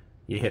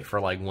 You hit for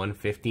like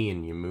 150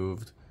 and you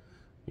moved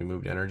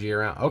energy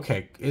around.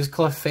 Okay, is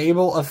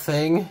Clefable a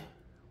thing?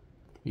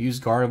 Use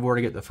Gardevoir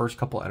to get the first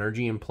couple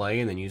energy in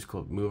play and then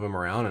move him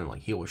around and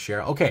like heal with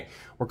share. Okay,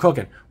 we're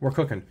cooking. We're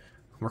cooking.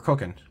 We're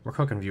cooking. We're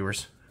cooking,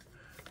 viewers.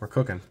 We're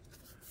cooking.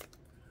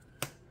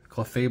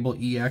 Clefable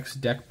EX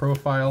deck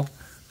profile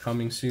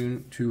coming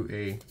soon to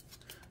a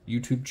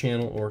YouTube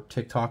channel or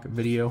TikTok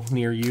video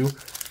near you.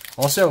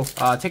 Also,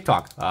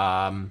 TikTok.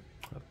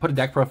 Put a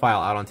deck profile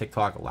out on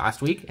TikTok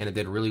last week and it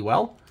did really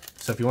well.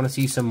 So if you want to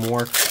see some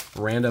more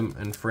random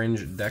and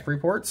fringe deck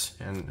reports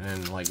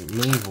and like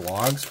mini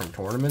vlogs from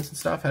tournaments and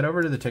stuff, head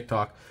over to the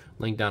TikTok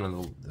link down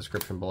in the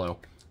description below.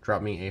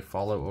 Drop me a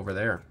follow over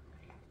there.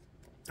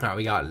 Alright,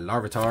 we got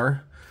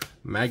Larvitar,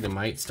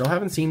 Magnemite. Still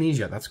haven't seen these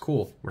yet. That's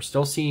cool. We're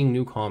still seeing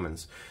new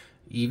commons.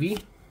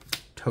 Eevee,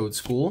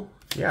 Toadschool.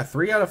 Yeah,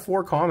 3 out of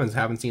 4 commons.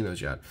 Haven't seen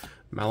those yet.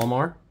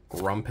 Malamar,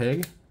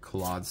 Grumpig,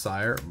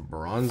 Clodsire,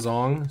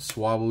 Bronzong,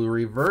 Swablu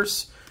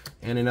Reverse,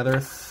 and another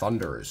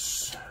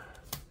Thundurus.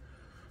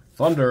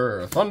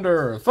 Thundurus.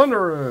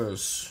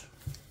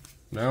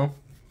 No?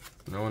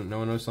 No one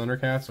knows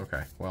Thundercats?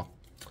 Okay, well.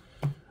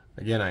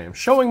 Again, I am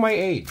showing my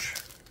age.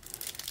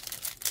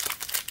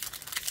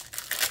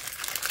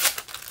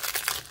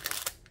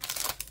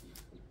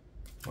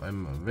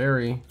 I'm a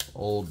very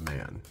old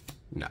man.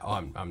 No,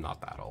 I'm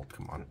not that old.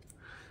 Come on.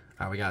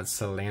 We got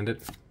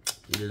Salandit,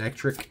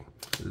 Electric,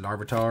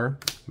 Larvitar,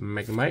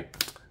 Magnemite,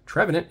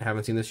 Trevenant.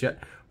 Haven't seen this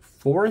yet.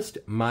 Forest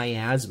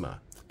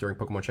Miasma. During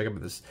Pokemon checkup,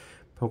 if this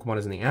Pokemon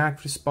is in the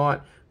active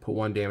spot, put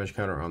 1 damage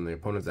counter on the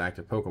opponent's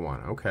active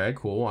Pokemon. Okay,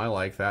 cool. I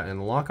like that.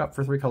 And lock up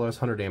for 3 colors,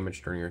 100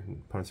 damage during your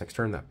opponent's next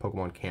turn. That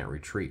Pokemon can't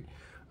retreat.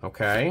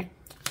 Okay.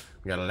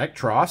 We got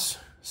Electros,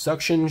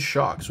 Suction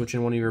Shock. Switch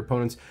in one of your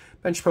opponent's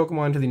bench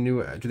Pokemon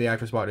to the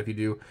active spot. If you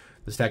do,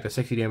 the stack does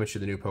 60 damage to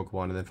the new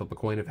Pokemon, and then flip a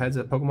coin. If heads,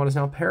 that Pokemon is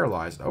now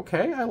paralyzed.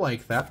 Okay, I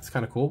like that. It's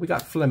kind of cool. We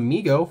got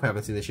Flamigo.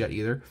 Haven't seen this yet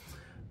either.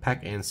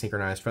 Peck and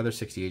Synchronized Feather,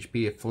 60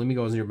 HP. If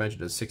Flamigo is in your bench, it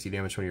does 60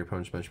 damage to one of your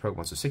opponent's bench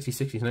Pokemon. So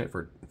 60 tonight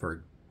for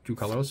 2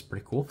 colors.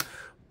 Pretty cool.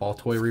 Ball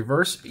Toy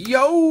Reverse.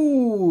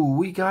 Yo!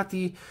 We got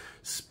the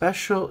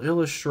special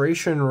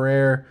illustration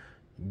rare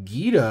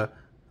Gita.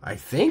 I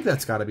think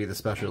that's got to be the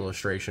special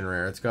illustration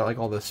rare. It's got like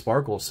all the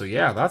sparkles. So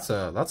yeah, that's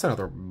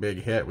another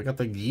big hit. We got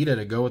the Gita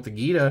to go with the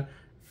Gita.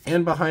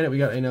 And behind it, we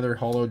got another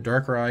Holo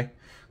Darkrai.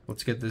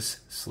 Let's get this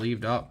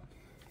sleeved up.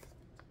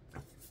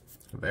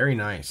 Very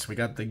nice. We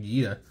got the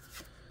Gita.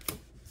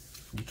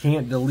 You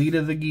can't delete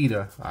the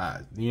Gita.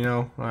 You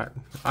know,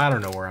 I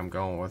don't know where I'm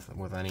going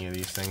with any of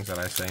these things that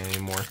I say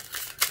anymore.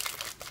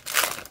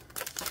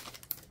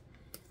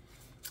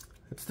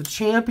 It's the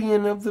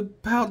champion of the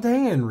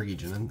Paldean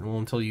region. Well,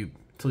 until you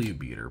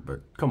beat her,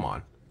 but come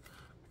on.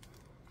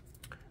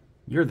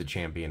 You're the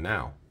champion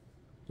now.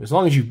 As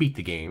long as you beat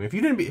the game. If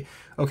you didn't beat...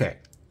 Okay,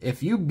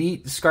 if you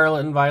beat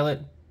Scarlet and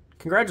Violet,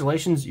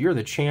 congratulations, you're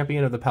the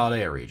champion of the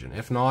Paldea region.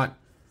 If not,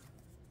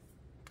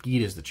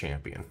 Gita's the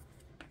champion.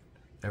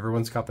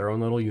 Everyone's got their own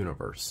little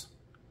universe.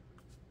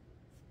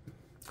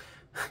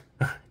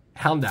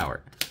 Houndour.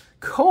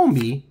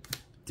 Combi.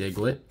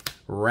 Diglett.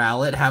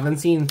 Rowlet. Haven't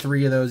seen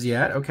 3 of those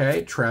yet.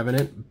 Okay.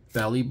 Trevenant.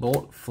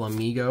 Bellybolt.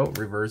 Flamigo.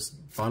 Reverse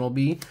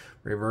Funnelby.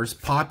 Reverse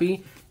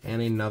Poppy.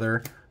 And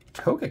another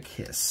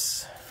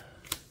Togekiss.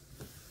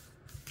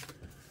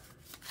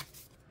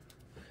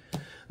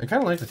 I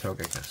kind of like the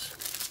Togekiss.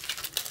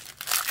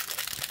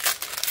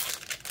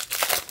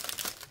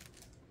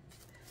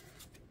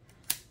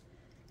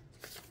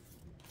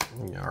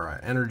 Alright,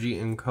 energy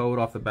and code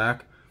off the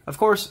back. Of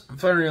course,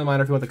 friendly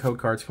reminder, if you want the code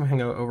cards, come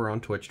hang out over on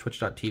Twitch,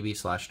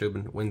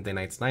 twitch.tv/Stubin, Wednesday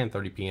nights,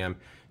 9:30 p.m.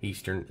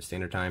 Eastern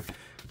Standard Time.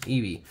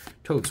 Eevee,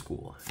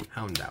 Toadschool,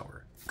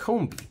 Houndour,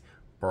 Combi,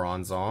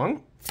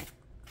 Bronzong,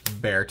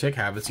 Beartick,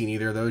 haven't seen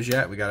either of those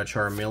yet. We got a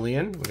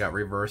Charmeleon, we got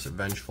Reverse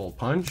Vengeful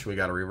Punch, we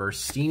got a Reverse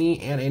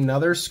Steenie, and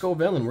another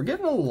Scovillain. We're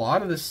getting a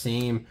lot of the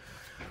same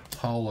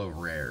holo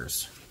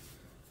rares.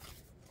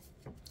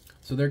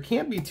 So there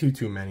can't be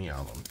too many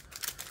of them.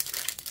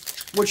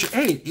 Which,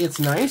 hey, it's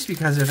nice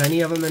because if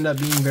any of them end up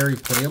being very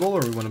playable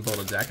or we want to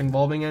build a deck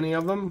involving any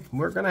of them,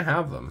 we're going to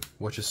have them,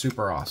 which is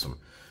super awesome.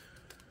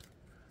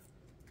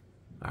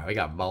 Alright, we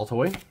got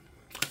Baltoy,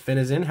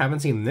 Finizen,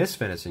 haven't seen this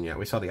Finizen yet,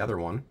 we saw the other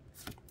one.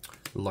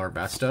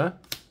 Larvesta,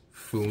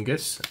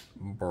 Fungus,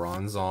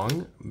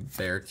 Bronzong,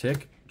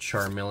 Beartick,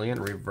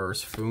 Charmeleon,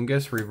 Reverse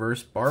Fungus,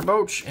 Reverse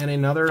Barboach, and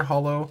another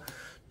Holo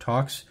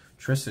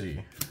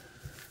Toxtricity.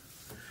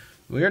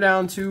 We are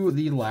down to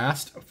the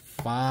last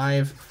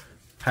 5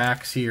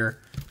 packs here.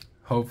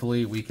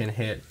 Hopefully we can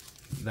hit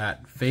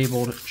that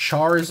fabled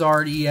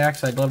Charizard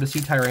EX. I'd love to see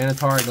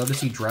Tyranitar. I'd love to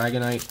see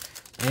Dragonite.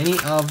 Any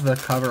of the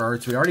cover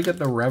arts. We already got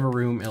the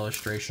Reverum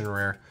illustration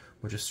rare,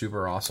 which is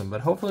super awesome.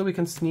 But hopefully we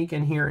can sneak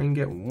in here and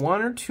get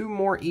 1 or 2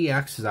 more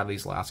EXs out of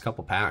these last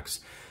couple packs.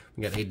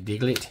 We got a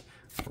Diglett,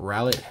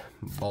 Rowlet,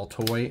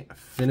 Baltoy,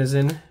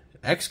 Finizen,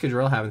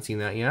 Excadrill, haven't seen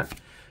that yet.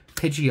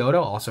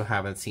 Pidgeotto, also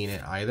haven't seen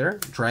it either.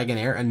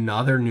 Dragonair,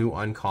 another new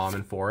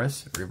uncommon for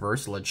us.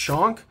 Reverse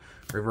Lechonk,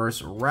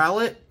 Reverse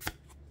Rowlet,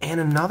 and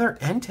another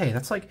Entei.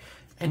 That's like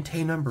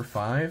Entei number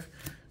 5.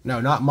 No,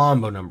 not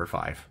Mambo number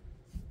 5.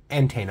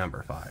 Entei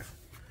number 5.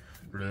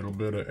 A little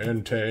bit of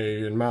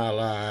Entei in my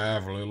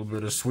life, a little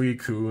bit of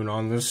Suicune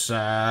on the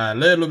side, a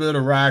little bit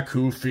of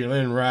Raikou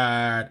feeling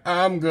right.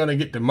 I'm gonna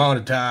get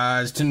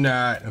demonetized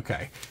tonight.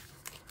 Okay.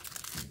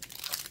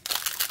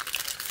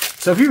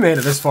 So if you made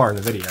it this far in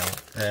the video,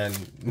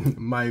 and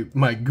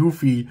my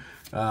goofy,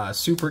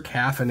 super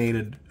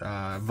caffeinated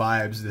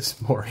vibes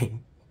this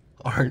morning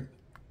aren't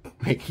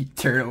making you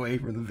turn away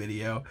from the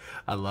video,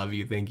 I love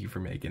you. Thank you for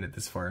making it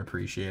this far. I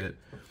appreciate it.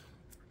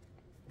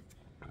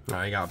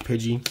 I got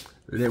Pidgey,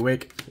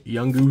 Litwick,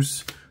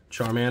 Yungoos,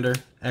 Charmander,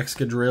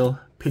 Excadrill,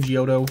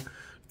 Pidgeotto,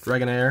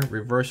 Dragonair,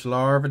 Reverse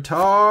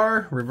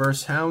Larvitar,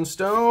 Reverse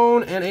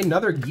Houndstone, and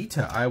another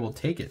Gita. I will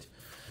take it.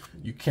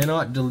 You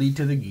cannot delete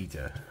to the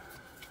Gita.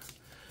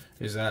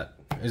 Is that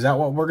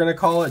what we're gonna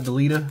call it?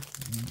 Deleted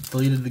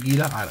the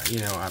Gita? I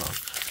don't.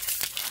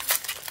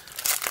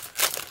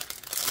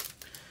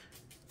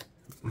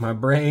 My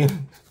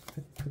brain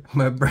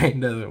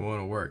doesn't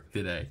want to work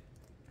today.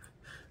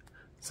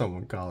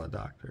 Someone call a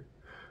doctor.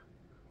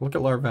 Look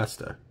at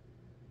Larvesta.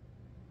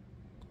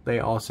 They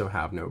also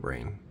have no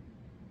brain.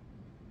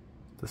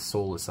 The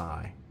soulless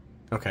eye.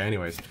 Okay,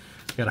 anyways.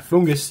 We got a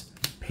Fungus,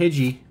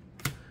 Pidgey,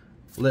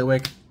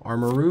 Litwick,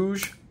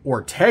 Armarouge,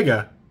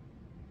 Ortega.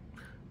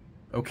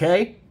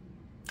 Okay?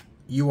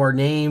 You are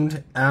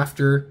named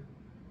after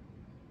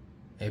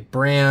a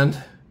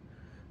brand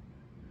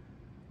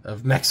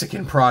of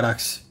Mexican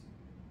products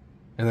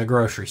in the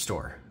grocery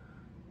store.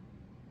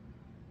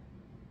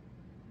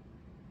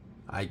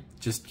 I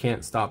just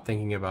can't stop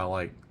thinking about,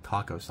 like,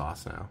 taco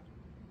sauce now.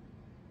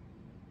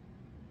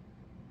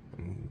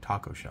 And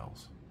taco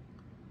shells.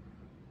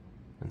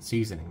 And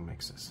seasoning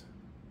mixes.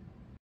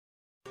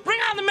 Bring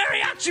on the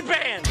mariachi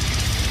band!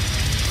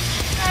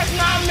 That's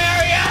not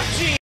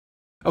mariachi!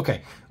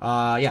 Okay,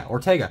 yeah,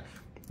 Ortega.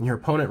 Your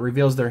opponent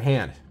reveals their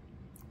hand.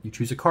 you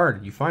choose a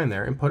card you find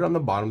there and put it on the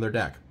bottom of their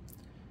deck.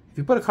 If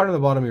you put a card on the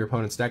bottom of your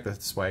opponent's deck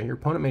this way, your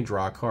opponent may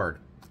draw a card.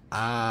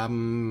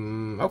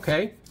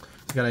 Okay.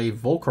 We got a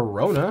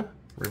Volcarona,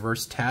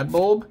 reverse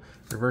Tadbulb,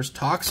 reverse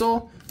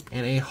Toxel,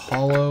 and a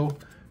Hollow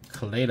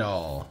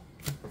Claydol.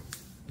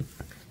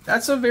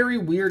 That's a very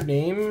weird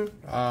name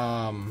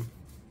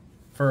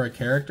for a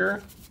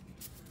character,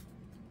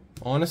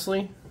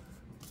 honestly.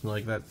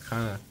 Like, that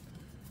kind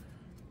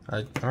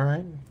of...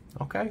 alright,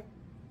 okay.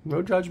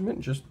 No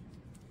judgment,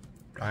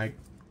 I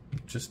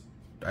can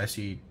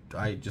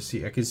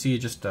see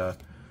just a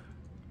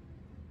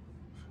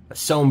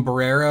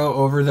sombrero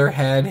over their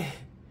head,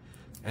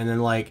 and then,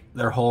 like,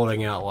 they're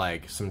holding out,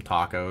 like, some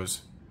tacos.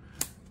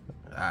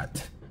 I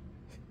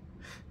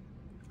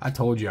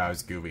told you I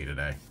was goofy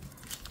today.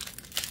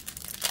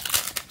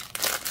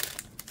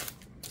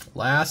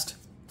 Last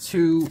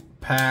two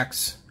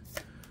packs.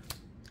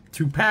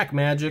 Two-pack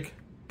magic.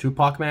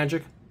 Tupac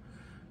magic.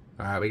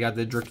 Alright, we got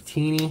the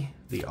Dratini,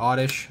 the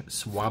Oddish,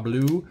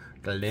 Swablu,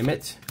 the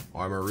Limit,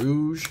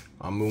 Armarouge,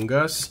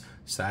 Amoonguss,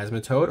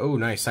 Seismitoad. Oh,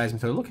 nice,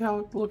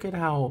 Seismitoad. Look at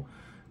how,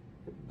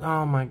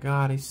 oh my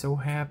god, he's so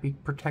happy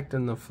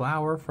protecting the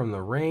flower from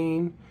the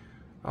rain.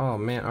 Oh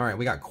man, alright,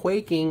 we got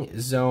Quaking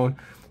Zone.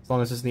 As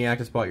long as it's in the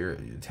active spot, your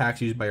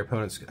attacks used by your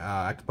opponent's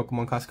active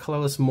Pokemon cost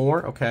colorless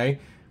more. Okay,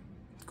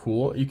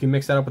 cool. You can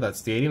mix that up with that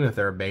Stadium. If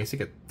they're a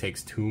basic, it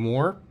takes 2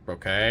 more.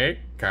 Okay,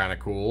 kind of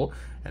cool.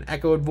 An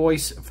Echoed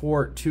Voice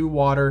for 2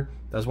 water,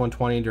 does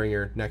 120 during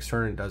your next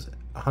turn, and does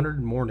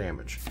 100 more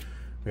damage.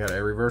 We got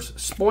a reverse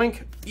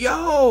Spoink.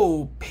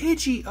 Yo,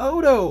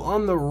 Pidgeotto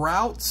on the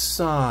route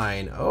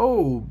sign.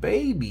 Oh,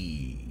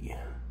 baby.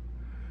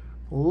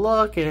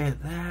 Look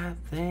at that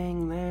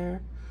thing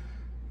there.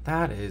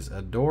 That is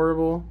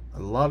adorable. I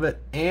love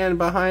it. And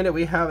behind it,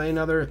 we have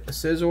another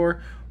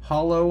Scizor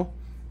Hollow.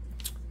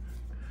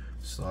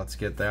 So let's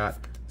get that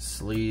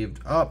sleeved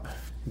up.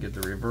 Get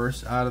the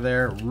reverse out of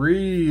there.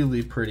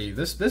 Really pretty.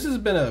 This has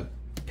been a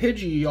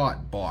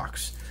Pidgeot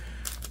box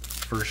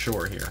for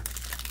sure here.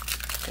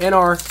 And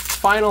our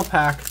final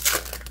pack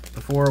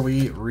before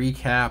we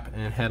recap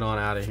and head on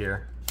out of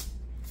here.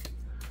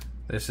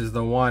 This is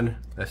the one.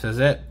 This is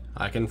it.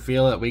 I can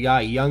feel it. We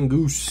got Young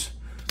Goose,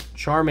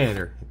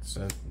 Charmander.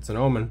 It's an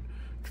Omen.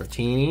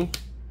 Dratini,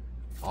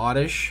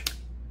 Oddish,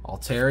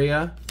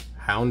 Altaria,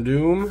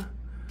 Houndoom,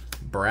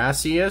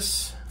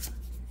 Brassius,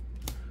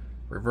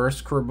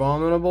 reverse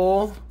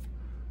Crabominable,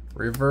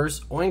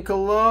 reverse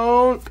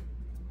Oinkologne,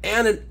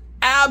 and an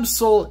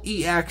Absol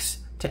EX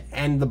to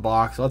end the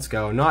box. Let's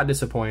go. Not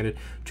disappointed.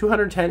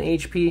 210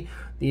 HP.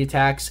 The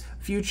attacks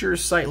Future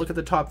Sight. Look at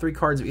the top 3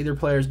 cards of either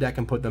player's deck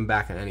and put them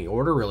back in any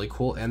order. Really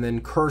cool. And then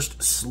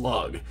Cursed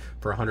Slug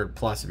for 100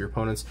 plus if your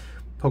opponent's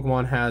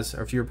Pokemon has,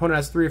 or if your opponent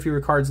has 3 or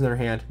fewer cards in their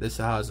hand. This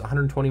has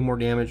 120 more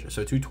damage.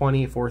 So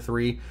 220 for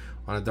 3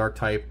 on a Dark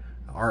type.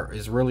 Art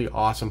is really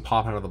awesome,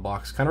 popping out of the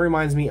box. Kind of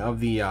reminds me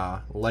of the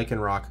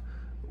Lycanroc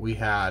we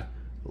had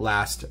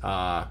last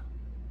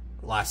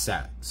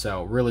set.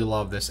 So really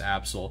love this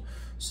Absol.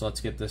 So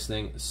let's get this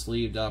thing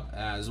sleeved up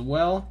as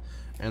well.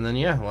 And then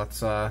yeah,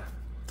 let's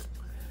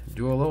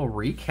do a little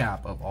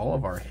recap of all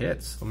of our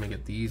hits. Let me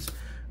get these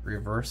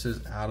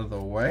reverses out of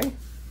the way.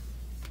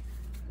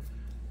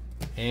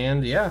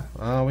 And yeah,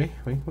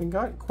 we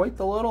got quite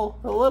the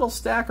little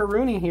stack of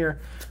Rooney here.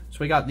 So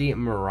we got the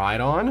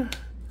Miraidon,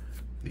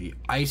 the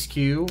Ice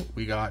Cube,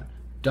 we got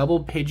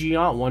double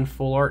Pidgeot, 1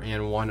 full art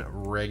and 1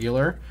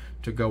 regular.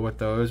 To go with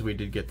those, we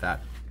did get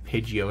that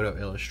Pidgeotto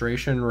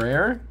illustration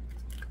rare.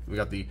 We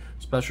got the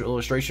special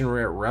illustration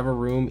rare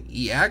Reveroom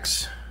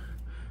EX,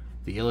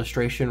 the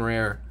illustration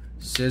rare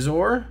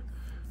Scizor.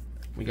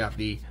 We got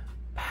the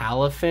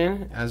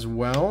Palafin as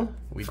well.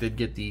 We did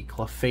get the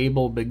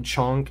Clefable Big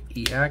Chunk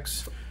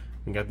EX.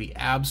 We got the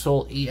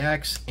Absol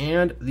EX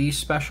and the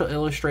special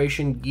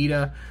illustration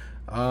Gita.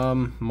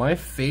 My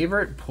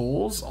favorite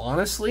pulls,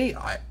 honestly,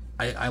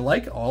 I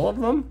like all of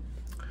them,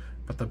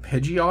 but the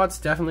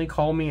Pidgeots definitely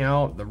call me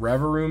out. The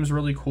Reveroom's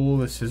really cool.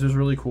 The Scizor's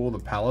really cool. The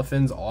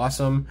Palafin's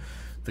awesome.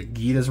 The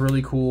Gita's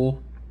really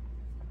cool.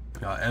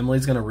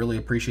 Emily's going to really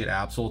appreciate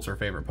Absol. It's her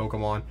favorite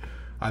Pokemon.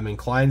 I'm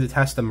inclined to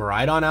test the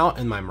Miraidon out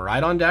in my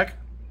Miraidon deck.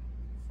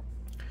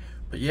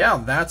 But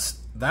yeah, that's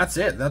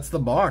it. That's the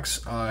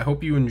box. I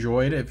hope you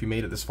enjoyed it. If you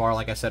made it this far,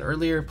 like I said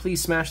earlier,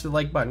 please smash the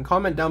like button.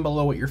 Comment down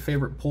below what your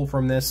favorite pull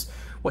from this,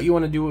 what you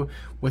want to do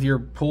with your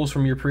pulls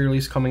from your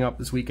pre-release coming up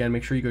this weekend.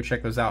 Make sure you go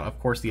check those out. Of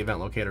course, the event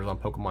locator is on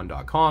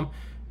Pokemon.com.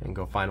 And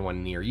go find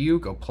one near you.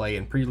 Go play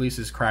in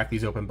pre-releases, crack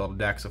these open build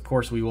decks. Of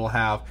course, we will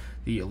have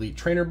the Elite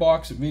Trainer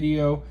Box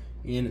video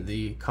in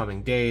the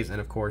coming days,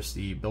 and of course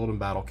the Build and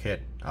Battle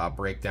Kit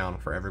breakdown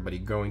for everybody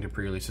going to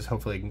pre-releases.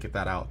 Hopefully I can get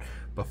that out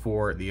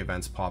before the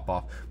events pop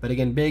off. But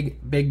again,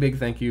 big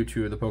thank you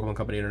to the Pokemon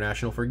Company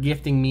International for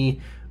gifting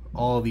me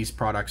all of these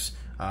products.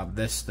 The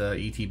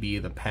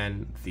ETB, the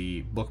pen,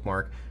 the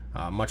bookmark.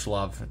 Much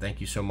love.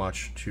 Thank you so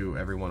much to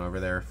everyone over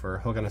there for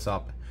hooking us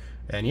up.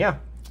 And yeah,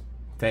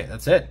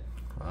 that's it.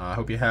 I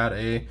hope you had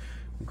a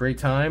great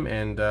time,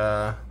 and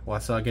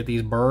let's get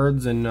these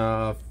birds and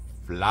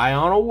fly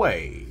on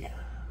away.